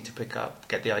 Easy to pick up,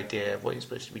 get the idea of what you're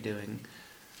supposed to be doing.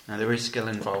 There is skill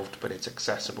involved, but it's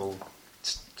accessible.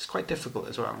 It's quite difficult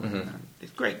as well.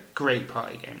 It's great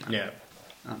party game.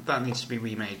 That needs to be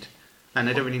remade, and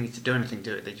they don't really need to do anything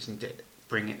to it. They just need to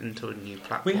bring it into a new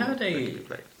platform. We had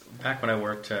back when I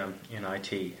worked in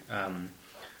IT.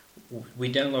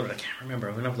 We downloaded. I can't remember.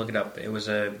 I'm gonna have to look it up. It was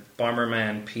a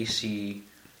Bomberman PC.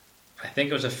 I think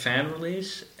it was a fan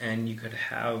release, and you could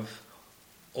have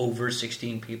over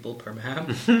 16 people per map,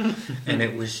 and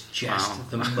it was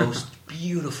just the most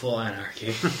beautiful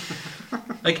anarchy.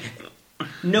 Like,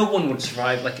 no one would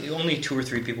survive. Like, only 2 or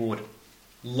 3 people would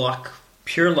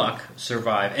pure luck,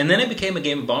 survive. And then it became a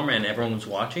game of Bomberman, and everyone was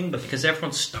watching, but because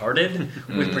everyone started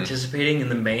with participating in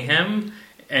the mayhem,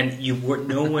 and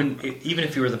no one, even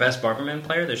if you were the best Bomberman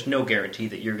player, there's no guarantee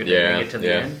that you're going to make it to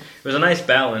the end. It was a nice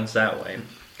balance that way.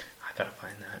 I gotta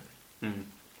find that.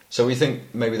 So we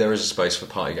think maybe there is a space for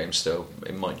party games still.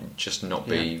 It might just not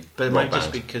be. But it might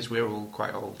just be because we're all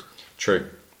quite old. True.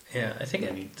 Yeah, I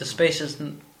think the space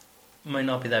might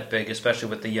not be that big, especially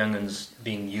with the young'uns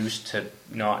being used to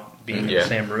not being in the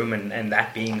same room and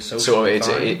that being so.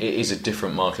 It is a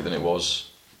different market than it was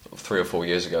 3 or 4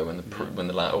 years ago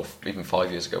or even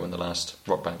 5 years ago when the last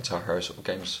Rock Band Guitar Hero sort of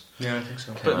games. Yeah, I think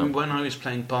so. But when I was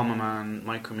playing Bomberman,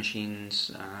 Micro Machines,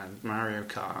 Mario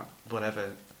Kart,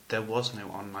 whatever, there was no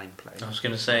online play. I was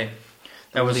going to say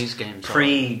that was these games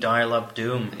pre-dial-up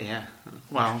Doom. Yeah,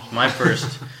 well, my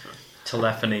first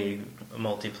telephony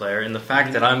multiplayer, and the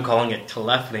fact that I'm calling it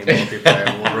telephony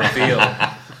multiplayer will reveal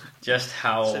just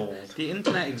how old. The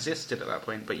internet existed at that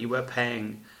point, but you were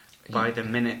paying by the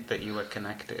minute that you were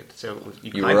connected. So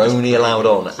you were only allowed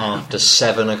on after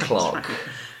 7 o'clock.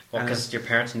 Well, because your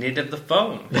parents needed the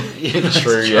phone.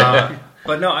 True, yeah.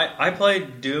 But no, I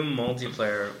played Doom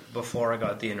multiplayer before I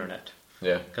got the internet.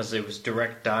 Yeah. Because it was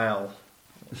direct dial,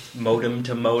 modem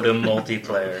to modem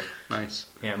multiplayer. Nice.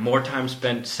 Yeah, more time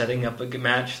spent setting up a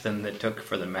match than it took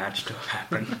for the match to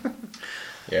happen.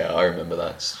 Yeah, I remember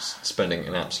that. Spending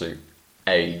an absolute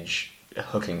age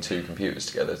hooking 2 computers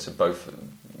together to both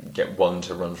get one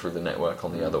to run through the network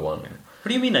on the other one. What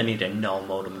do you mean I need a null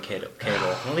modem cable?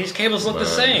 Well, these cables look the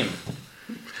same.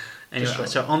 Anyway,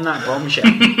 so on that bombshell,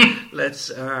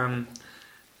 let's.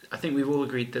 I think we've all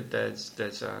agreed that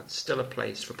there's still a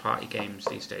place for party games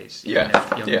these days. Even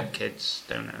if young kids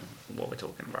don't know what we're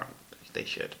talking about, they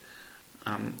should.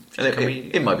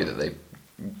 It might be that they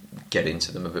get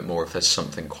into them a bit more if there's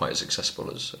something quite as accessible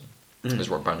as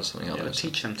Rock Band or something like that.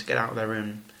 Teach them to get out of their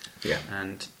room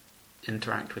and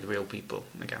interact with real people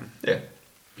again. Yeah.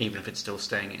 Even if it's still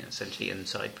staying essentially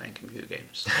inside playing computer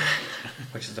games.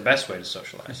 Which is the best way to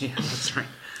socialise. Yeah, that's right.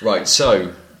 Right,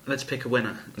 so... Let's pick a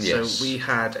winner. Yes. So we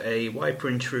had a Wiper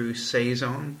and True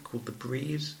Saison called The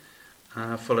Breeze,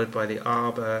 followed by the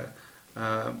Arbor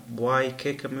Why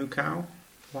Kick a Moo Cow?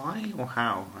 Why or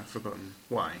how? I've forgotten.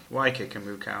 Why Kick a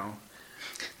Moo Cow?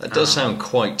 That does sound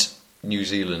quite New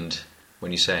Zealand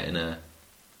when you say it in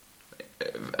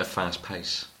a fast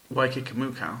pace. Why Kick a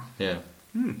Moo Cow? Yeah.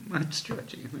 That's true,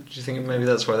 actually. Do you think maybe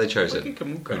that's why they chose it? Kick a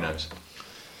Moo Cow. Who knows?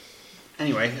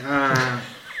 Anyway,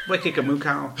 Why Kick a Moo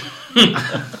Cow?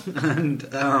 And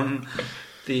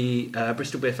the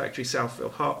Bristol Beer Factory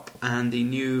Southfield Hop and the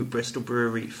new Bristol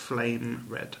Brewery Flame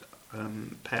Red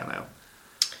Pale Ale.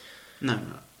 No,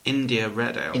 India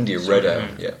Red Ale. India Red Ale,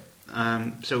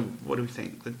 yeah. So what do we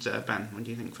think? Ben, what do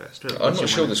you think first? I'm not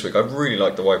sure this week. I really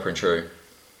like the Wiper and True.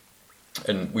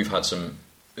 And we've had some...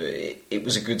 It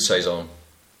was a good saison.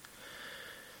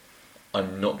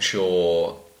 I'm not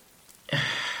sure...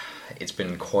 it's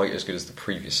been quite as good as the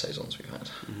previous saisons we've had.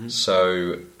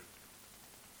 So,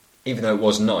 even though it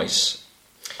was nice,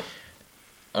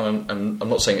 and I'm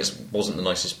not saying it wasn't the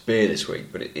nicest beer this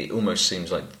week, but it almost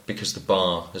seems like because the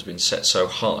bar has been set so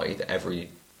high that every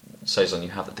saison you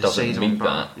have that doesn't meet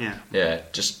bar,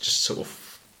 that, just sort of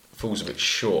falls a bit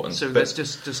short. And so that's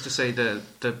just to say the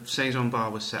saison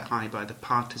bar was set high by the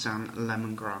Partisan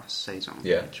Lemongrass saison.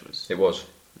 Yeah, it was.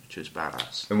 Which was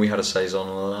badass. And we had a saison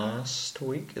last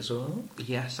week as well.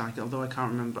 Yes, although I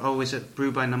can't remember. Oh, is it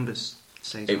Brew by Numbers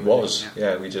saison? It was.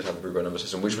 Yeah, we did have a Brew by Numbers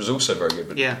saison, which was also very good.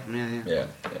 But yeah.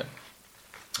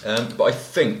 But I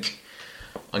think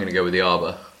I'm going to go with the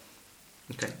Arbor.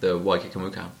 Okay. The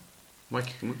Waikiki-Mukau.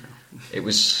 Waikiki-Mukau. It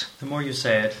was. The more you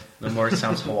say it, the more it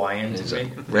sounds Hawaiian to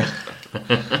me. I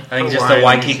think just the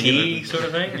Waikiki sort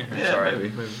of thing. Yeah, sorry.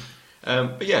 Maybe.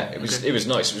 But yeah, it was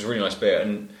nice. It was a really nice beer,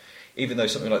 and even though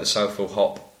something like the Southfield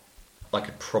hop I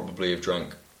could probably have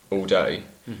drunk all day,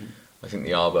 I think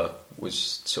the Arbor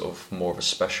was sort of more of a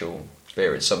special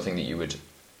beer. It's something that you would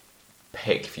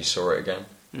pick if you saw it again.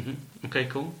 Okay,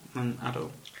 cool. And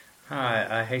Adol?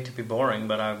 I hate to be boring,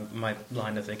 but my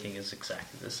line of thinking is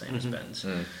exactly the same as Ben's.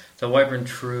 The Wyvern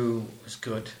True was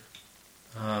good.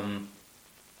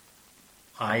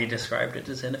 I described it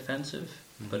as inoffensive,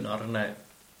 but not in a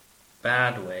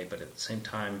bad way, but at the same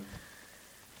time,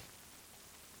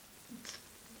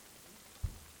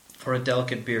 for a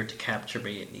delicate beer to capture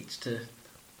me, it needs to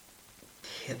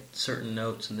hit certain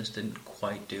notes, and this didn't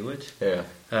quite do it. Yeah.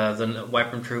 The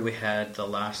Wyvern True we had the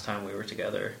last time we were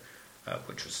together,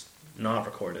 which was not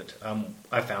recorded,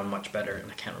 I found much better,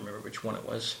 and I can't remember which one it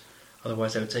was.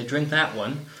 Otherwise, I would say drink that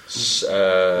one.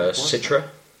 Citra.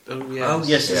 Oh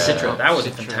yes, yeah. Citra. That was a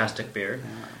Citra. fantastic beer.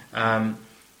 Yeah.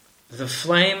 The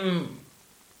Flame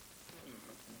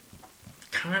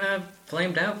kind of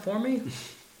flamed out for me.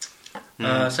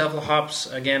 Southfield hops,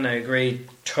 again, I agree,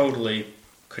 totally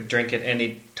could drink it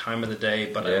any time of the day,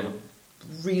 but I would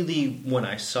really, when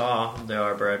I saw the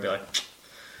Arbor, I'd be like,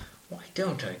 why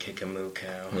don't I kick a moo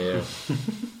cow? Yeah.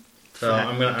 So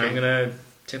I'm gonna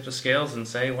tip the scales and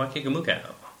say, why kick a moo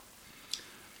cow?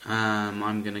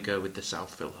 I'm gonna go with the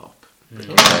Southfield hop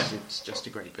because it's just a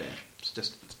great beer. It's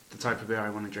just the type of beer I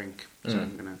want to drink. So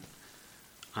I'm gonna.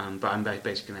 But I'm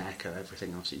basically gonna echo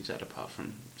everything else you said, apart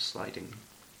from sliding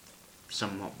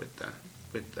somewhat with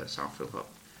the Southfield hop.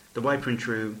 The Wyvern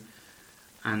True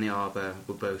and the Arbor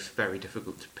were both very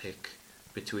difficult to pick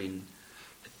between.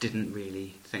 I didn't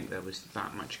really think there was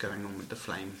that much going on with the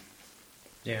Flame.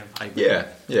 Yeah. I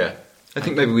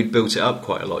think maybe we'd built it up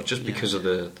quite a lot just because of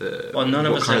the well, none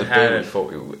of us kind of had beer we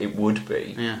thought it would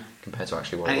be compared to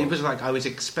actually what and it it was like I was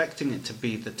expecting it to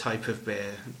be the type of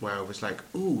beer where I was like,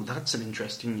 ooh, that's an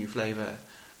interesting new flavour,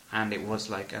 and it was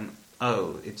like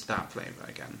it's that flavour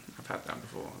again. I've had that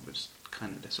before. It was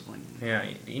kind of disappointing. Yeah,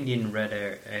 Indian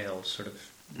Red Ale sort of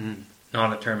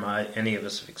not a term any of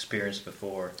us have experienced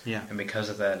before. Yeah. And because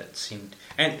of that, it seemed...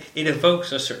 And it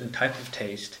evokes a certain type of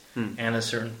taste and a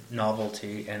certain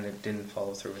novelty, and it didn't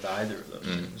follow through with either of those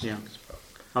things. Yeah.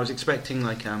 I was expecting,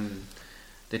 like,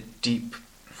 the deep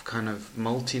kind of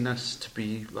maltiness to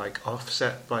be, like,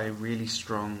 offset by a really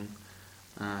strong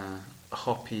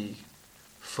hoppy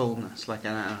fullness. Like,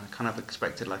 I kind of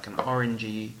expected, like, an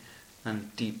orangey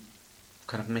and deep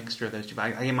kind of mixture of those two.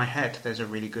 But in my head, there's a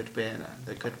really good beer there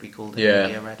that could be called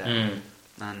a red ale,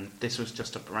 and this was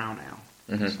just a brown ale.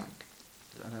 It's like,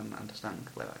 I don't understand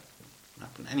where that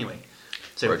happened. Anyway,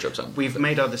 so we've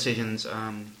made our decisions.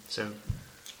 So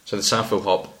the Southfield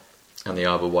hop and the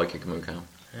Arbor Waikiki-Mukau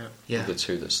were the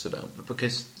two that stood out. But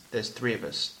because there's three of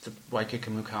us, the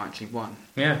Waikiki-Mukau actually won.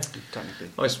 Yeah,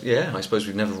 technically. I suppose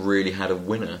we've never really had a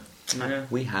winner. No. Yeah.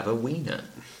 We have a wiener.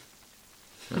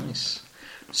 Nice.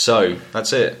 So,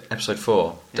 that's it. Episode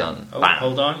 4. Done. Oh, Bam.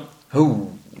 Hold on.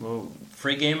 Whoa.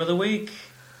 Free game of the week.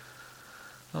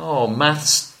 Oh,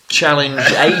 Maths Challenge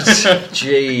 8.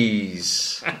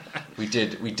 Jeez. We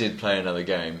did play another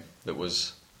game that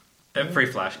was... A free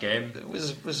flash game. It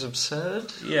was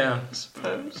absurd. Yeah. I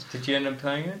suppose. Did you end up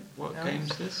playing it? What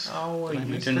game's this? Oh,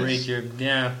 you didn't read your...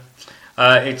 Yeah.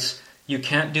 It's... You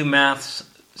can't do maths...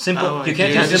 Simple. You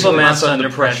can't do simple maths under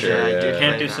pressure. You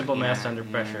can't do simple maths under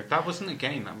pressure. That wasn't a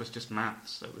game. That was just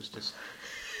maths. That was just.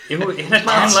 It had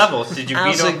 10 levels. Did you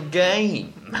beat as a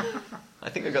game? I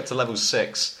think I got to level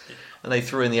 6, and they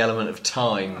threw in the element of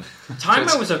time. Time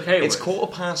I was okay with. It's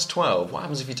 12:15. What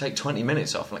happens if you take 20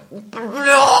 minutes off? I'm like,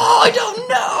 I don't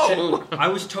know. I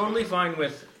was totally fine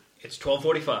with. It's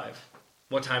 12:45.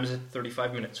 What time is it?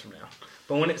 35 minutes from now.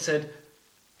 But when it said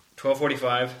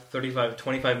 12:45,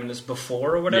 25 minutes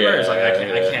before or whatever. Yeah, It's like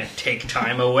I can't take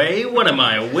time away. What am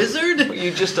I, a wizard? But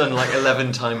you've just done like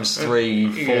 11 times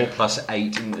 3, 4 plus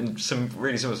 8, and some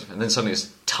really simple stuff. And then suddenly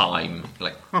it's time.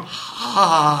 Like,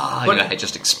 your head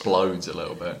just explodes a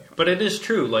little bit. But it is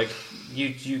true. Like,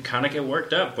 you kind of get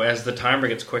worked up as the timer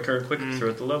gets quicker and quicker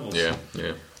throughout the levels. Yeah.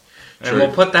 And True.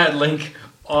 we'll put that link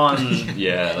on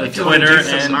like Twitter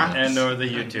and or the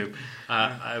YouTube.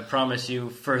 I promise you,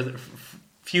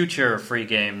 future free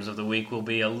games of the week will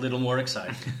be a little more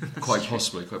exciting. Quite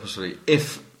possibly.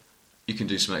 If you can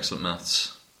do some excellent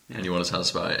maths and you want to tell us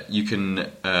about it, you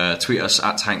can tweet us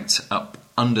at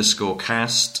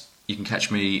tanked_up_cast. You can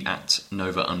catch me at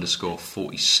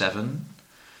Nova_47.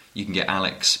 You can get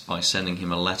Alex by sending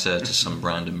him a letter to some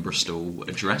random Bristol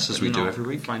address, as we do every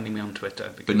week. Finding me on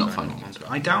Twitter. But not finding me.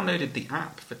 I downloaded the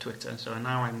app for Twitter, so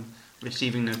now I'm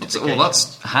receiving notifications. Well,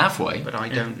 that's halfway. But I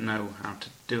don't know how to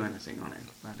do anything on it.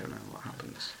 I don't know what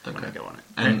happens when I go on it.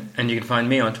 And you can find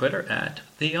me on Twitter at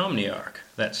the Omniarch.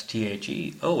 That's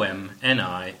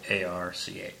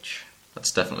TheOmniarch.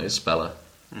 That's definitely a speller.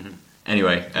 Mm-hmm.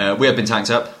 Anyway, we have been Tanked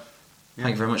Up.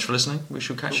 Thank you very much for listening. We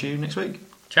shall catch you next week.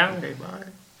 Ciao. Okay, bye.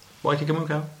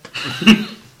 Waikakamukau.